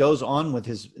Jesus goes on with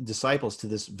his disciples to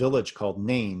this village called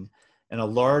Nain, and a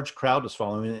large crowd was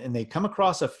following, and they come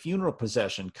across a funeral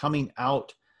procession coming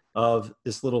out of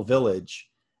this little village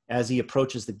as he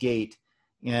approaches the gate.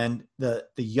 And the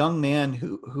young man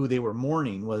who they were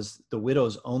mourning was the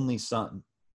widow's only son.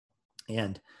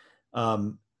 And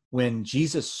when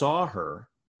Jesus saw her,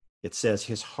 it says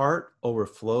his heart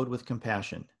overflowed with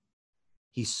compassion.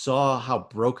 He saw how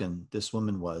broken this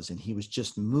woman was, and he was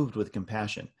just moved with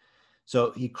compassion.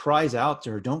 So he cries out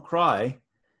to her, "Don't cry."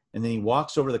 And then he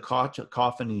walks over the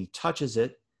coffin and he touches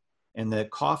it. And the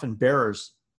coffin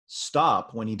bearers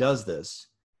stop when he does this.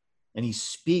 And he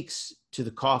speaks to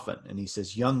the coffin and he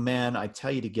says, "Young man, I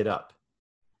tell you to get up."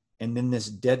 And then this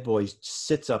dead boy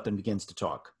sits up and begins to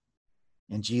talk.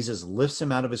 And Jesus lifts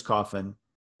him out of his coffin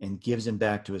and gives him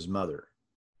back to his mother.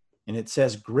 And it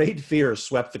says, great fear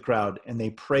swept the crowd, and they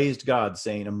praised God,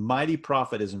 saying, "A mighty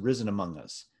prophet has risen among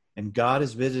us, and God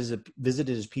has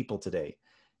visited his people today."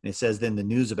 And it says, then the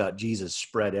news about Jesus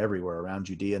spread everywhere around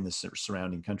Judea and the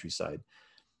surrounding countryside.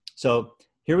 So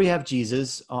here we have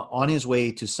Jesus on his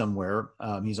way to somewhere.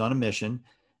 He's on a mission.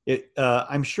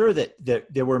 I'm sure that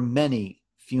there were many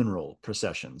funeral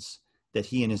processions that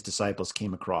he and his disciples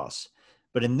came across.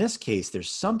 But in this case, there's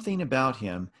something about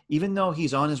him, even though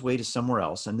he's on his way to somewhere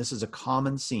else, and this is a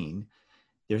common scene,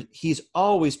 he's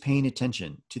always paying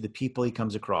attention to the people he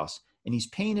comes across. And he's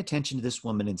paying attention to this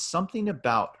woman, and something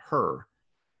about her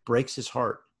breaks his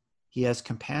heart. He has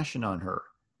compassion on her.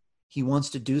 He wants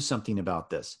to do something about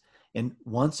this. And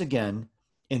once again,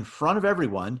 in front of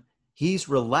everyone, he's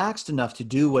relaxed enough to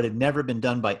do what had never been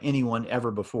done by anyone ever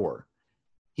before.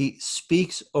 He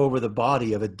speaks over the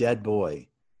body of a dead boy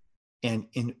and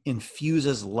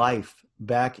infuses life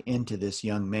back into this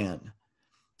young man.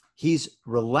 He's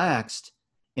relaxed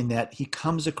in that he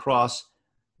comes across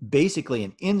basically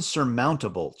an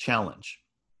insurmountable challenge.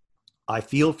 I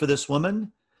feel for this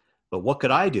woman, but what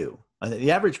could I do? The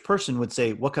average person would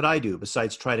say, what could I do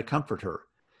besides try to comfort her?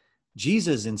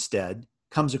 Jesus instead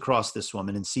comes across this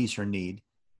woman and sees her need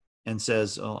and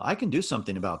says, "Oh, I can do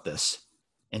something about this."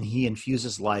 And he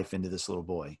infuses life into this little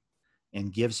boy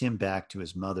and gives him back to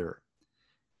his mother.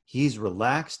 He's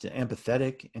relaxed and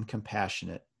empathetic and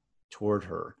compassionate toward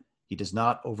her. He does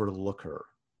not overlook her.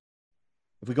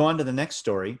 If we go on to the next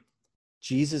story,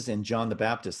 Jesus and John the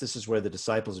Baptist, this is where the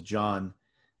disciples of John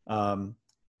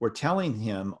were telling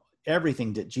him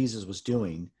everything that Jesus was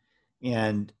doing.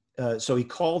 And so he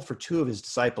called for two of his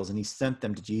disciples and he sent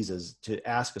them to Jesus to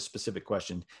ask a specific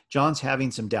question. John's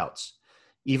having some doubts.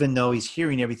 Even though he's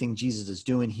hearing everything Jesus is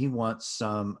doing, he wants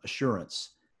some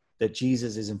assurance that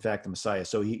Jesus is in fact the Messiah.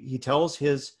 So he tells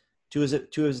two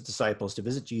of his disciples to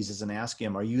visit Jesus and ask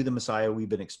him, "Are you the Messiah we've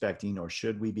been expecting, or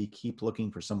should we keep looking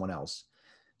for someone else?"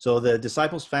 So the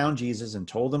disciples found Jesus and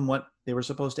told him what they were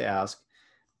supposed to ask.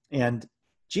 And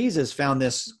Jesus found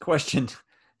this question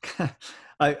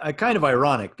kind of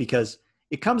ironic, because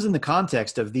it comes in the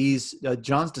context of these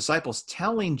John's disciples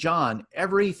telling John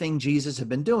everything Jesus had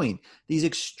been doing, these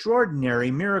extraordinary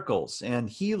miracles and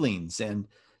healings and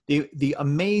the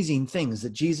amazing things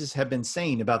that Jesus had been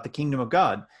saying about the kingdom of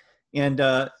God. And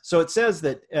so it says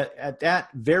that at that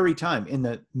very time, in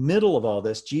the middle of all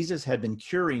this, Jesus had been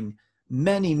curing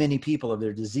many, many people of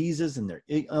their diseases and their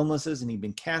illnesses, and he'd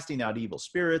been casting out evil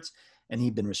spirits, and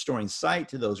he'd been restoring sight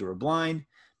to those who were blind.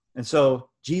 And so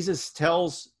Jesus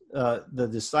tells the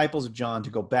disciples of John to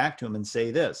go back to him and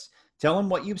say this: tell him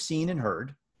what you've seen and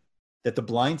heard. that the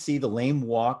blind see, the lame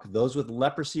walk, those with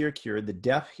leprosy are cured, the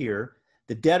deaf hear,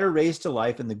 the dead are raised to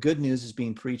life, and the good news is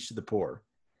being preached to the poor.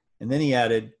 And then he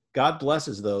added, God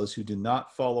blesses those who do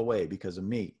not fall away because of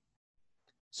me.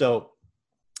 So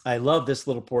I love this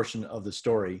little portion of the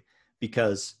story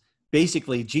because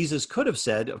basically Jesus could have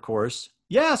said, of course,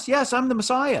 yes, I'm the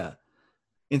Messiah.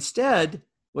 Instead,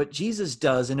 what Jesus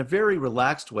does in a very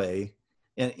relaxed way,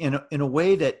 in a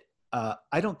way that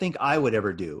I don't think I would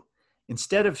ever do,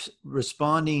 instead of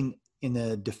responding in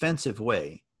a defensive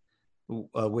way,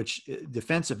 which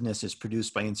defensiveness is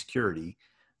produced by insecurity,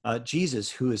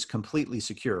 Jesus, who is completely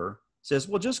secure, says,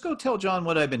 well, just go tell John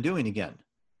what I've been doing again.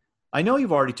 I know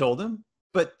you've already told him,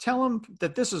 but tell him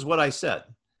that this is what I said,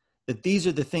 that these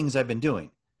are the things I've been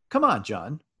doing. Come on,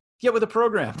 John, get with the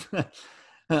program.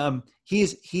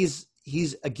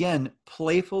 He's again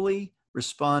playfully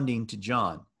responding to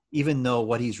John, even though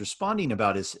what he's responding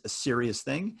about is a serious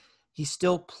thing. He's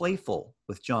still playful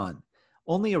with John.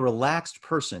 Only a relaxed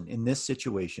person in this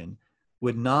situation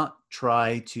would not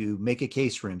try to make a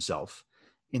case for himself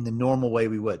in the normal way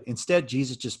we would. Instead,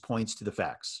 Jesus just points to the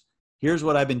facts. Here's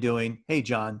what I've been doing. Hey,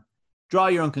 John, draw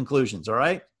your own conclusions, all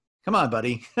right? Come on,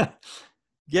 buddy.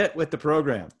 Get with the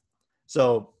program.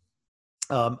 So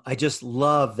I just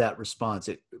love that response.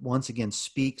 It once again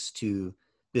speaks to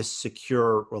this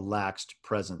secure, relaxed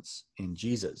presence in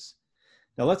Jesus.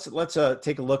 Now let's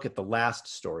take a look at the last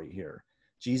story here.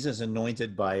 Jesus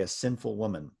anointed by a sinful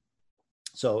woman.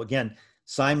 So again,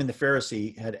 Simon the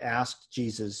Pharisee had asked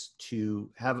Jesus to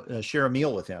share a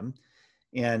meal with him.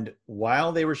 And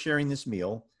while they were sharing this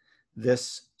meal,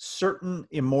 this certain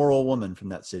immoral woman from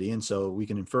that city, and so we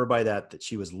can infer by that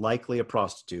she was likely a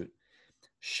prostitute,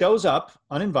 shows up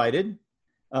uninvited,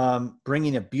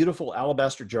 bringing a beautiful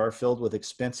alabaster jar filled with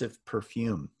expensive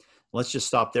perfume. Let's just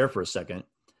stop there for a second.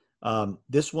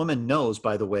 This woman knows,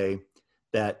 by the way,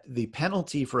 that the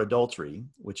penalty for adultery,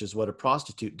 which is what a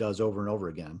prostitute does over and over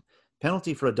again,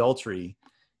 penalty for adultery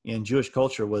in Jewish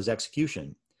culture was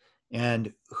execution.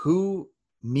 And who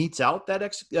meets out that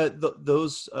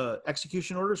those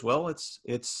execution orders? Well, it's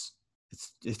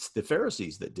the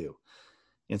Pharisees that do.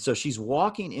 And so she's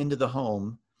walking into the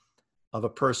home of a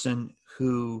person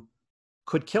who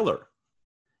could kill her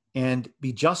and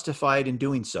be justified in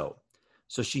doing so.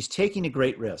 So she's taking a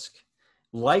great risk.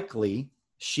 Likely,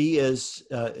 she is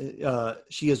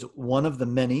one of the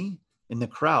many in the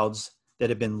crowds that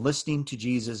have been listening to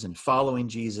Jesus and following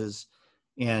Jesus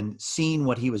and seeing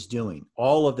what he was doing.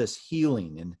 All of this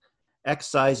healing and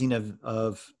excising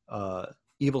of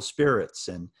evil spirits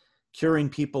and curing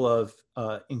people of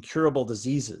incurable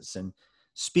diseases and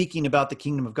speaking about the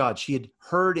kingdom of God. She had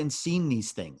heard and seen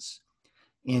these things,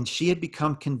 and she had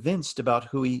become convinced about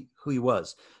who he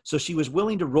was. So she was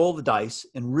willing to roll the dice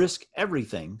and risk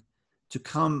everything to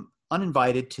come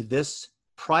uninvited to this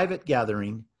private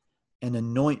gathering and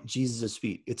anoint Jesus'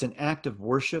 feet. It's an act of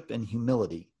worship and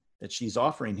humility that she's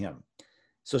offering him.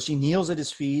 So she kneels at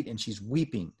his feet and she's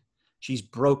weeping. She's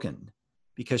broken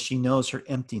because she knows her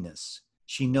emptiness.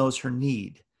 She knows her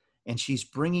need, and she's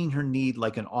bringing her need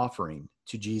like an offering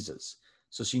to Jesus.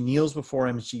 So she kneels before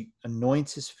him and she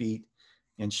anoints his feet,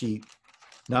 and she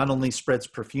not only spreads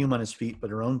perfume on his feet,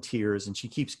 but her own tears, and she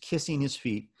keeps kissing his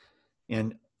feet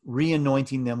and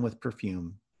re-anointing them with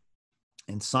perfume.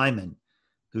 And Simon,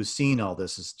 who's seen all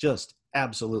this, is just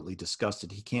absolutely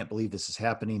disgusted. He can't believe this is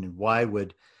happening, and why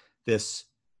would this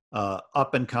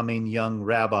up-and-coming young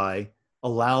rabbi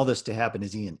allow this to happen?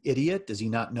 Is he an idiot? Does he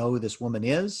not know who this woman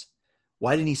is?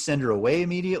 Why didn't he send her away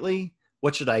immediately?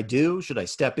 What should I do? Should I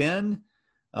step in?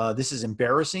 This is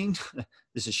embarrassing.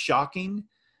 This is shocking.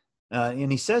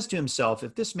 And he says to himself,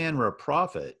 if this man were a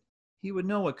prophet, he would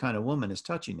know what kind of woman is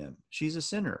touching him. She's a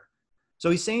sinner. So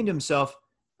he's saying to himself,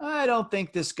 I don't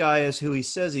think this guy is who he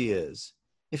says he is.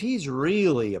 If he's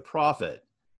really a prophet,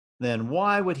 then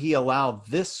why would he allow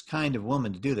this kind of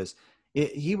woman to do this?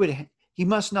 He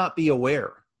must not be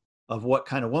aware of what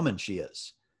kind of woman she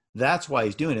is. That's why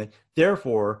he's doing it.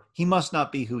 Therefore, he must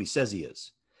not be who he says he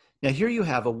is. Now, here you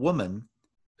have a woman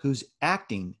who's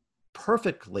acting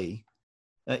perfectly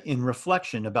in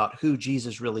reflection about who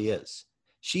Jesus really is.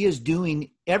 She is doing,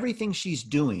 everything she's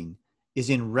doing is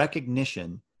in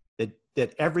recognition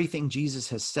that everything Jesus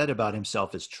has said about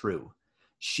himself is true.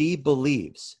 She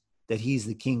believes that he's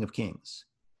the King of Kings.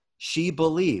 She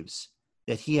believes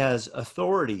that he has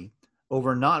authority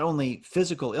over not only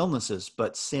physical illnesses,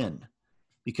 but sin,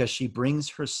 because she brings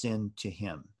her sin to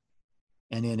him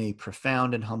and in a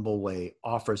profound and humble way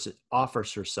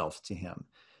offers herself to him.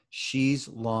 She's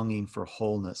longing for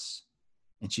wholeness,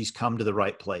 and she's come to the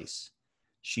right place.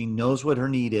 She knows what her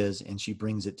need is, and she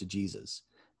brings it to Jesus.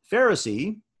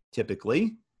 Pharisee,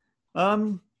 typically,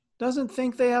 Doesn't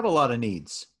think they have a lot of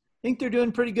needs. Think they're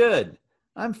doing pretty good.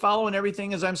 I'm following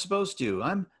everything as I'm supposed to.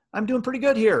 I'm doing pretty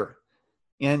good here.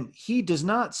 And he does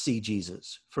not see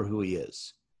Jesus for who he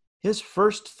is. His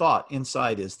first thought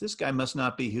inside is, this guy must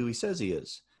not be who he says he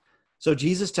is. So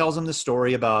Jesus tells him the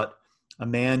story about a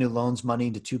man who loans money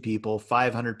to two people,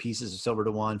 500 pieces of silver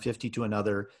to one, 50 to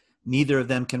another. Neither of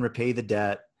them can repay the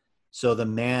debt. So the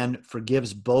man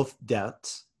forgives both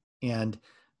debts, and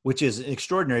which is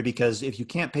extraordinary because if you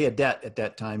can't pay a debt at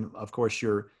that time, of course,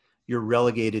 you're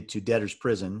relegated to debtor's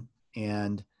prison,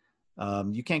 and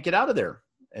you can't get out of there,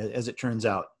 as it turns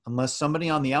out, unless somebody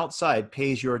on the outside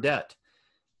pays your debt,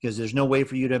 because there's no way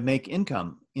for you to make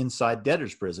income inside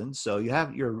debtor's prison. So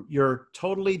you're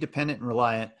totally dependent and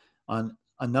reliant on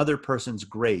another person's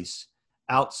grace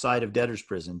outside of debtor's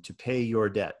prison to pay your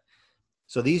debt.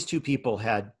 So these two people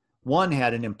one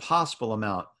had an impossible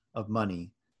amount of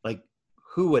money. Like,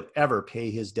 who would ever pay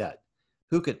his debt?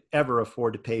 Who could ever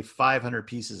afford to pay 500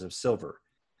 pieces of silver?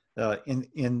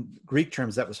 In Greek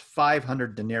terms, that was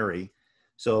 500 denarii.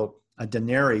 So a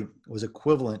denarii was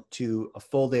equivalent to a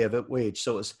full day of wage.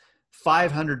 So it was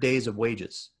 500 days of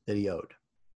wages that he owed.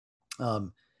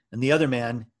 And the other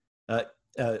man,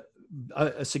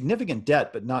 a significant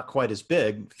debt, but not quite as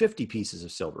big, 50 pieces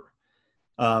of silver.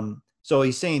 So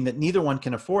he's saying that neither one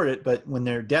can afford it, but when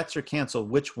their debts are canceled,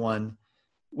 which one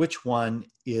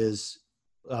is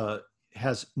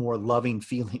has more loving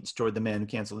feelings toward the man who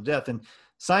canceled the debt? And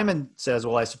Simon says,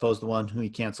 well, I suppose the one who he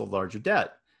canceled larger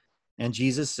debt. And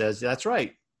Jesus says, that's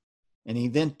right. And he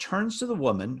then turns to the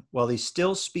woman while he's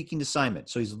still speaking to Simon.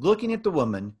 So he's looking at the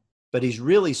woman, but he's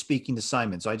really speaking to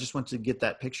Simon. So I just want to get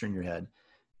that picture in your head.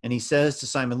 And he says to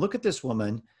Simon, look at this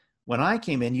woman. When I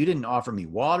came in, you didn't offer me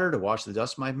water to wash the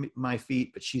dust of my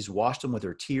feet, but she's washed them with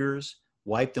her tears,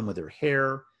 wiped them with her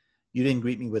hair. You didn't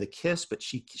greet me with a kiss, but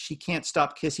she can't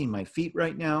stop kissing my feet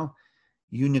right now.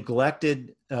 You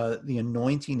neglected the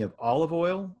anointing of olive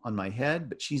oil on my head,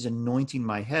 but she's anointing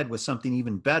my head with something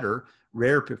even better,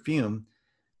 rare perfume.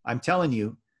 I'm telling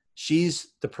you, she's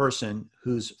the person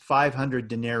whose 500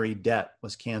 denarii debt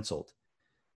was canceled,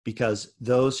 because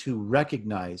those who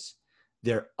recognize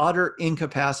their utter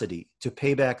incapacity to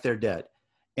pay back their debt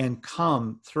and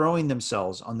come throwing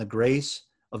themselves on the grace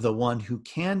of the one who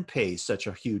can pay such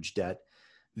a huge debt,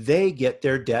 they get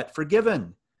their debt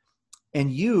forgiven.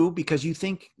 And you, because you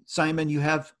think, Simon, you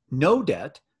have no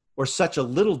debt or such a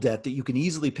little debt that you can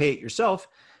easily pay it yourself,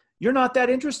 you're not that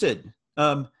interested.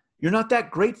 You're not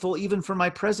that grateful even for my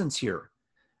presence here.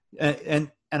 And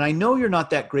I know you're not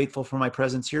that grateful for my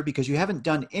presence here because you haven't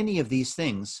done any of these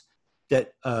things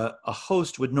that a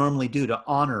host would normally do to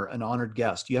honor an honored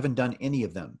guest. You haven't done any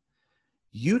of them.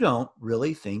 You don't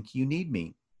really think you need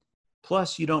me.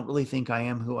 Plus, you don't really think I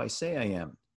am who I say I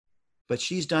am. But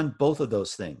she's done both of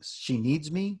those things. She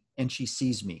needs me and she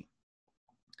sees me.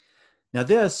 Now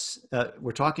this,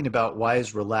 we're talking about why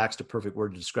is relaxed a perfect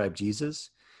word to describe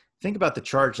Jesus? Think about the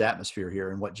charged atmosphere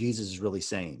here and what Jesus is really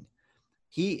saying.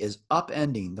 He is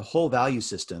upending the whole value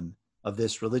system of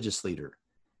this religious leader.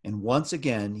 And once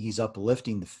again, he's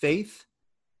uplifting the faith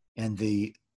and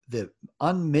the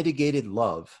unmitigated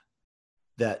love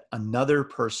that another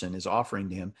person is offering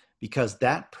to him, because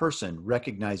that person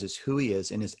recognizes who he is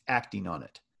and is acting on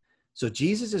it. So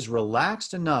Jesus is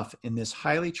relaxed enough in this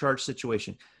highly charged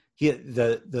situation.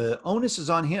 The onus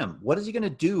is on him. What is he going to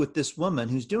do with this woman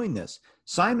who's doing this?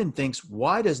 Simon thinks,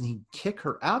 why doesn't he kick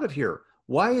her out of here?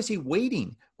 Why is he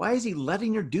waiting? Why is he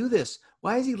letting her do this?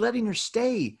 Why is he letting her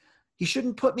stay? He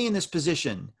shouldn't put me in this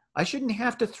position. I shouldn't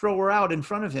have to throw her out in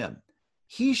front of him.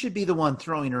 He should be the one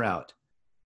throwing her out.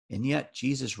 And yet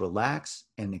Jesus relaxes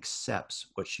and accepts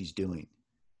what she's doing.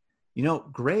 You know,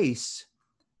 grace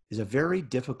is a very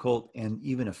difficult and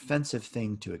even offensive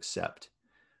thing to accept.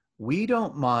 We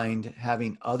don't mind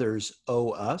having others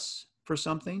owe us for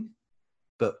something,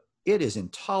 but it is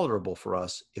intolerable for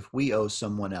us if we owe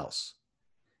someone else.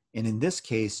 And in this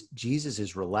case, Jesus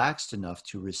is relaxed enough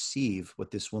to receive what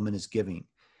this woman is giving.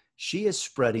 She is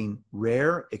spreading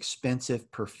rare, expensive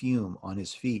perfume on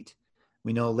his feet.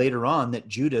 We know later on that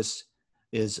Judas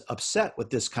is upset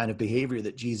with this kind of behavior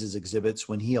that Jesus exhibits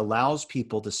when he allows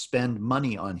people to spend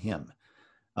money on him,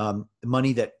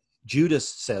 money that Judas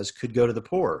says could go to the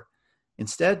poor.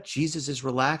 Instead, Jesus is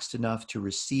relaxed enough to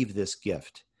receive this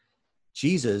gift.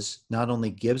 Jesus not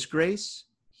only gives grace,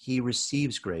 he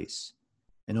receives grace.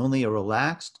 And only a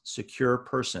relaxed, secure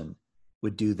person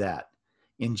would do that.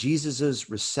 In Jesus's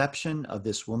reception of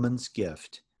this woman's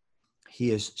gift,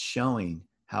 he is showing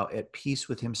how at peace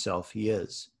with himself he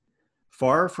is.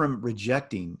 Far from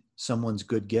rejecting someone's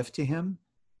good gift to him,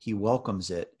 he welcomes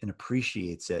it and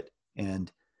appreciates it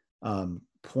and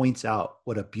points out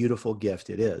what a beautiful gift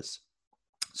it is.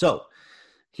 So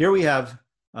here we have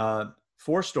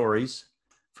 4 stories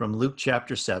from Luke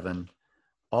chapter 7,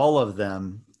 all of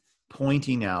them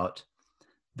pointing out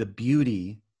the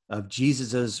beauty of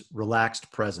Jesus's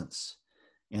relaxed presence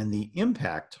and the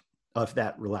impact of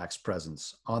that relaxed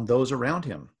presence on those around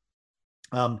him.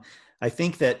 I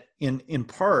think that in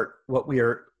part what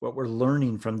we're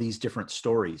learning from these different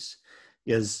stories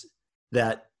is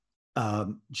that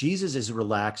Jesus is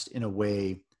relaxed in a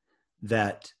way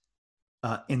that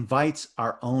invites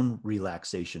our own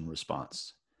relaxation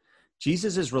response.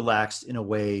 Jesus is relaxed in a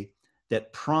way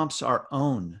that prompts our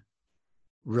own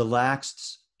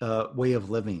relaxed way of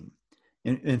living.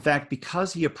 In fact,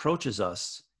 because he approaches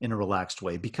us in a relaxed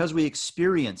way, because we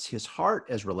experience his heart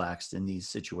as relaxed in these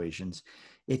situations,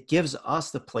 it gives us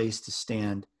the place to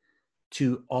stand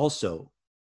to also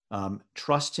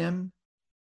trust him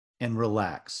and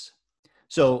relax.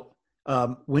 So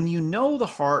when you know the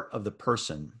heart of the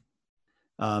person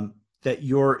that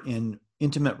you're in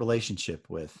intimate relationship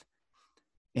with,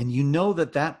 and you know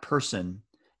that that person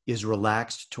is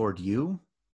relaxed toward you,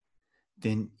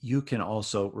 then you can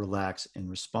also relax in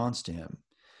response to him.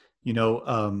 You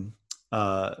know,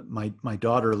 my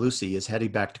daughter Lucy is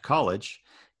heading back to college,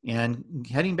 and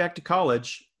heading back to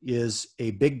college is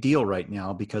a big deal right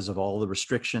now because of all the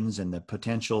restrictions and the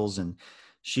potentials. And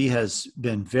she has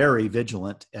been very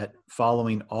vigilant at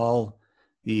following all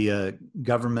the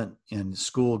government and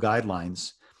school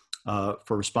guidelines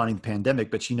for responding to the pandemic,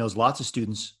 but she knows lots of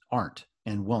students aren't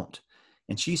and won't.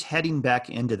 And she's heading back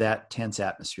into that tense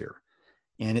atmosphere.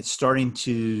 And it's starting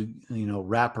to,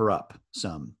 wrap her up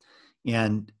some.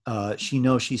 And she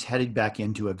knows she's headed back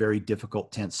into a very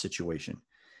difficult, tense situation.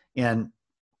 And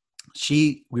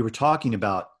we were talking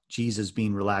about Jesus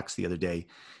being relaxed the other day.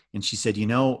 And she said,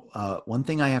 one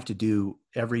thing I have to do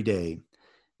every day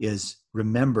is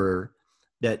remember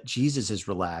that Jesus is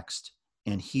relaxed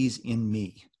and he's in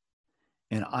me.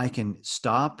 And I can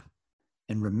stop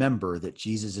and remember that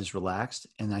Jesus is relaxed,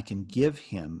 and I can give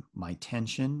him my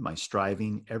tension, my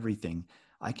striving, everything.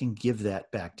 I can give that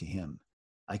back to him.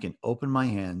 I can open my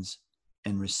hands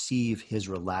and receive his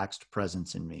relaxed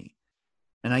presence in me.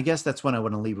 And I guess that's what I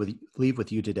want to leave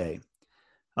with you today.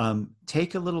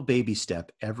 Take a little baby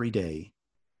step every day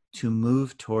to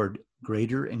move toward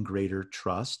greater and greater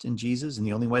trust in Jesus. And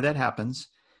the only way that happens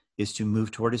is to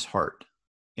move toward his heart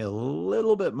a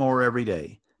little bit more every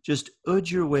day. Just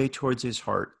urge your way towards his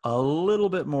heart a little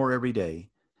bit more every day,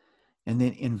 and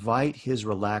then invite his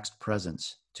relaxed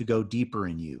presence to go deeper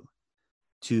in you,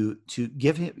 to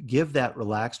give that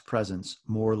relaxed presence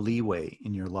more leeway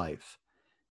in your life.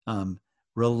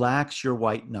 Relax your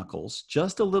white knuckles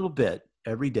just a little bit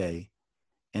every day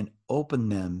and open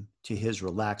them to his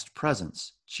relaxed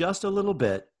presence just a little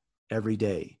bit every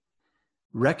day.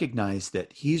 Recognize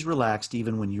that he's relaxed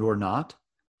even when you're not,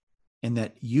 and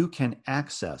that you can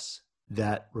access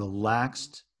that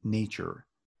relaxed nature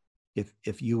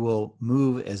if you will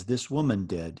move as this woman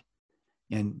did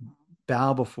and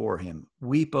bow before him,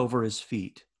 weep over his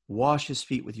feet, wash his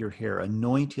feet with your hair,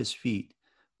 anoint his feet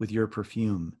with your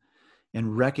perfume,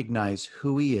 and recognize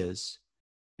who he is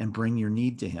and bring your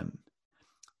need to him.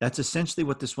 That's essentially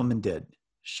what this woman did.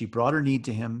 She brought her need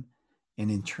to him,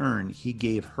 and in turn, he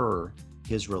gave her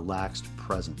his relaxed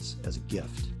presence as a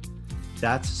gift.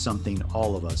 That's something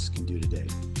all of us can do today.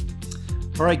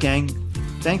 All right, gang.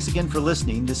 Thanks again for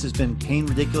listening. This has been Paying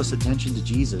Ridiculous Attention to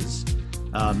Jesus.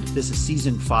 This is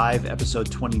season 5,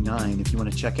 episode 29. If you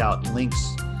want to check out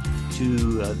links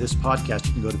to this podcast,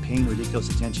 you can go to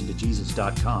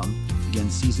payingridiculousattentiontojesus.com.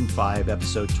 Again, season 5,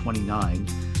 episode 29.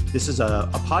 This is a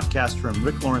podcast from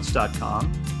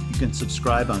ricklawrence.com. You can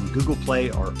subscribe on Google Play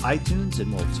or iTunes,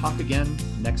 and we'll talk again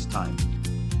next time.